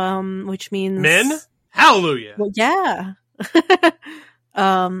 which means men. Hallelujah. Well, yeah.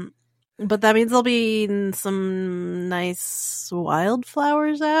 But that means there'll be some nice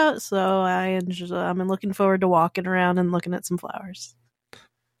wildflowers out. So I'm looking forward to walking around and looking at some flowers.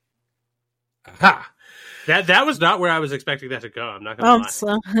 Ha! That was not where I was expecting that to go. I'm not gonna lie.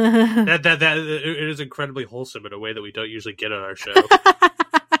 So. that it is incredibly wholesome in a way that we don't usually get on our show.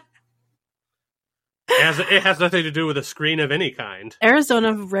 It has nothing to do with a screen of any kind.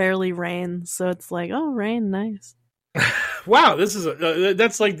 Arizona rarely rains, so it's like, oh, rain, nice. Wow, this is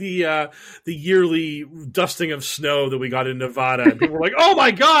that's like the yearly dusting of snow that we got in Nevada. And people were like, "Oh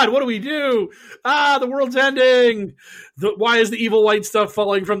my God, what do we do? The world's ending. Why is the evil white stuff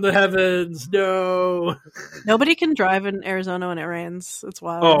falling from the heavens? No." Nobody can drive in Arizona when it rains. It's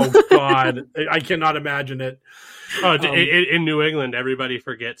wild. Oh God, I cannot imagine it. Oh, in New England, everybody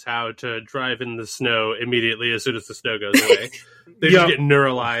forgets how to drive in the snow immediately as soon as the snow goes away. They just get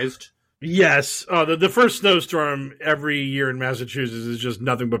neuralized. Yes. Oh, the first snowstorm every year in Massachusetts is just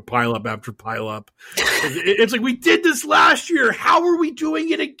nothing but pile up after pile up. It's like, we did this last year. How are we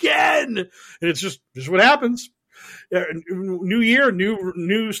doing it again? And it's just what happens. New year,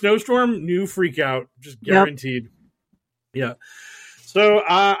 new snowstorm, new freak out. Just guaranteed. Yep. Yeah. So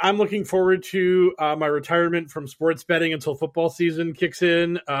I'm looking forward to my retirement from sports betting until football season kicks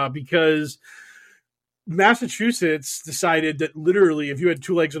in because Massachusetts decided that literally if you had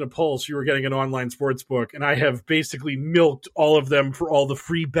 2 legs and a pulse, you were getting an online sports book. And I have basically milked all of them for all the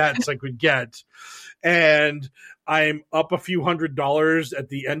free bets I could get. And I'm up a few $100s at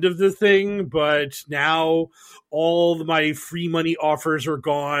the end of the thing, but now all my free money offers are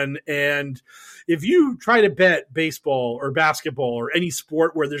gone. And if you try to bet baseball or basketball or any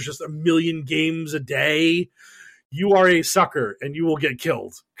sport where there's just a million games a day, you are a sucker and you will get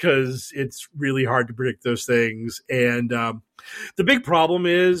killed because it's really hard to predict those things. And the big problem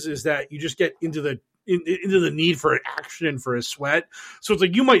is that you just get into the need for an action and for a sweat. So it's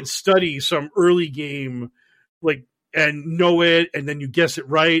like you might study some early game and know it, and then you guess it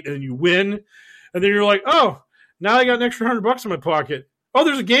right, and then you win. And then you're like, oh, now I got an extra $100 in my pocket. Oh,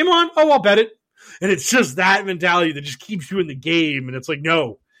 there's a game on? Oh, I'll bet it. And it's just that mentality that just keeps you in the game. And it's like,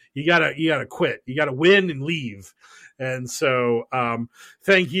 no. You gotta quit. You gotta win and leave. And so,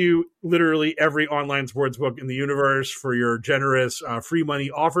 thank you, literally every online sports book in the universe, for your generous free money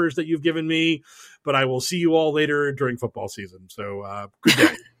offers that you've given me. But I will see you all later during football season. So, good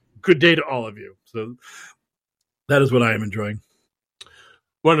day. Good day to all of you. So, that is what I am enjoying.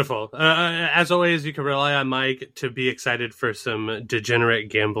 Wonderful. As always, you can rely on Mike to be excited for some degenerate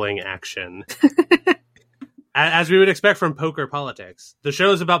gambling action. As we would expect from poker politics. The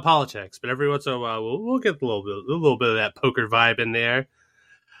show is about politics, but every once in a while we'll get a little bit of that poker vibe in there.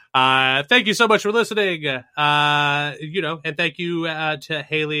 Thank you so much for listening. And thank you to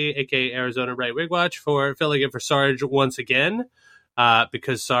Haley, aka Arizona Right Wing Watch, for filling in for Sarge once again.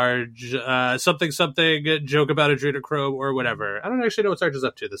 Because Sarge something joke about adrenochrome or whatever. I don't actually know what Sarge is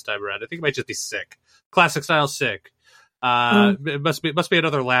up to this time around. I think he might just be sick. Classic style sick. It must be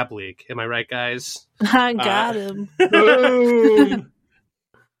another lab leak. Am I right, guys? I got him. Boom.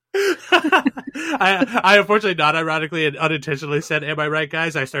 I unfortunately, not ironically and unintentionally said, "Am I right,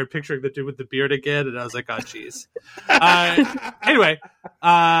 guys?" I started picturing the dude with the beard again, and I was like, "Oh, jeez." Anyway,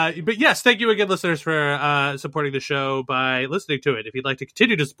 but yes, thank you again, listeners, for supporting the show by listening to it. If you'd like to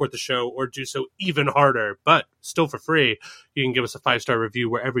continue to support the show or do so even harder, but still for free, you can give us a 5-star review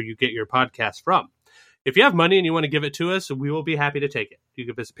wherever you get your podcast from. If you have money and you want to give it to us, we will be happy to take it. You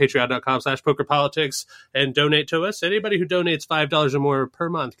can visit patreon.com/pokerpolitics and donate to us. Anybody who donates $5 or more per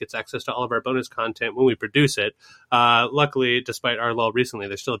month gets access to all of our bonus content when we produce it. Luckily, despite our lull recently,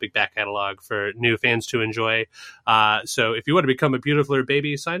 there's still a big back catalog for new fans to enjoy. So if you want to become a beautifuler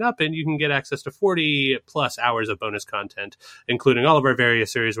baby, sign up and you can get access to 40 plus hours of bonus content, including all of our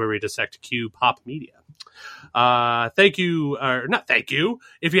various series where we dissect Q pop media. Thank you, or not thank you.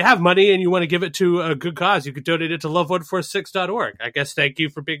 If you have money and you want to give it to a good cause, you could donate it to love146.org. I guess thank you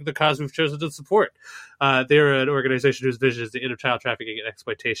for being the cause we've chosen to support. They're an organization whose vision is the end of child trafficking and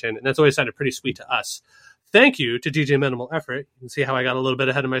exploitation, and that's always sounded pretty sweet to us. Thank you to DJ Minimal Effort. You can see how I got a little bit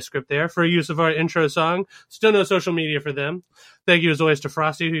ahead of my script there for use of our intro song. Still no social media for them. Thank you as always to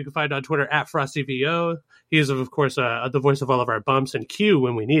Frosty, who you can find on Twitter at FrostyVO. He is, of course, the voice of all of our bumps and Q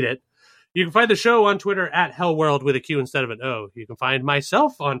when we need it. You can find the show on Twitter at HellwQrld with a Q instead of an O. You can find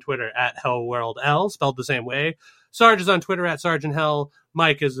myself on Twitter at HellwQrldL, spelled the same way. Sarge is on Twitter at SargeandHell.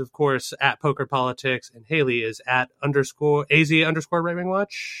 Mike is, of course, at PokerPolitics. And Haley is at _AZ_ Right Wing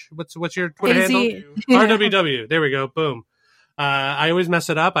Watch. What's your Twitter handle? Yeah. RWW. There we go. Boom. I always mess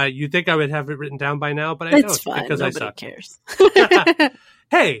it up. You'd think I would have it written down by now, but I It's don't fine. because Nobody I suck. cares.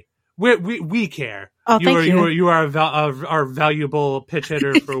 Hey, we care. Oh, thank you. You are our valuable pitch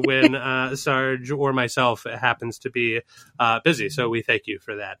hitter for when Sarge or myself happens to be busy. So we thank you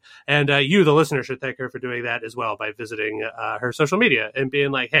for that. And you, the listener, should thank her for doing that as well by visiting her social media and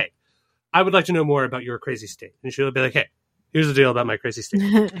being like, hey, I would like to know more about your crazy state. And she'll be like, hey, here's the deal about my crazy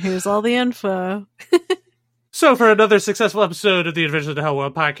state. Here's all the info. So for another successful episode of the Adventures of the Hell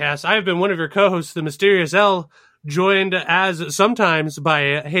World podcast, I have been one of your co-hosts, the Mysterious L, joined as sometimes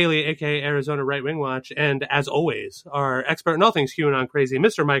by Haley, aka Arizona Right Wing Watch, and as always, our expert in all things QAnon crazy,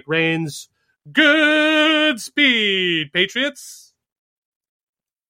 Mr. Mike Rains. Good speed, Patriots!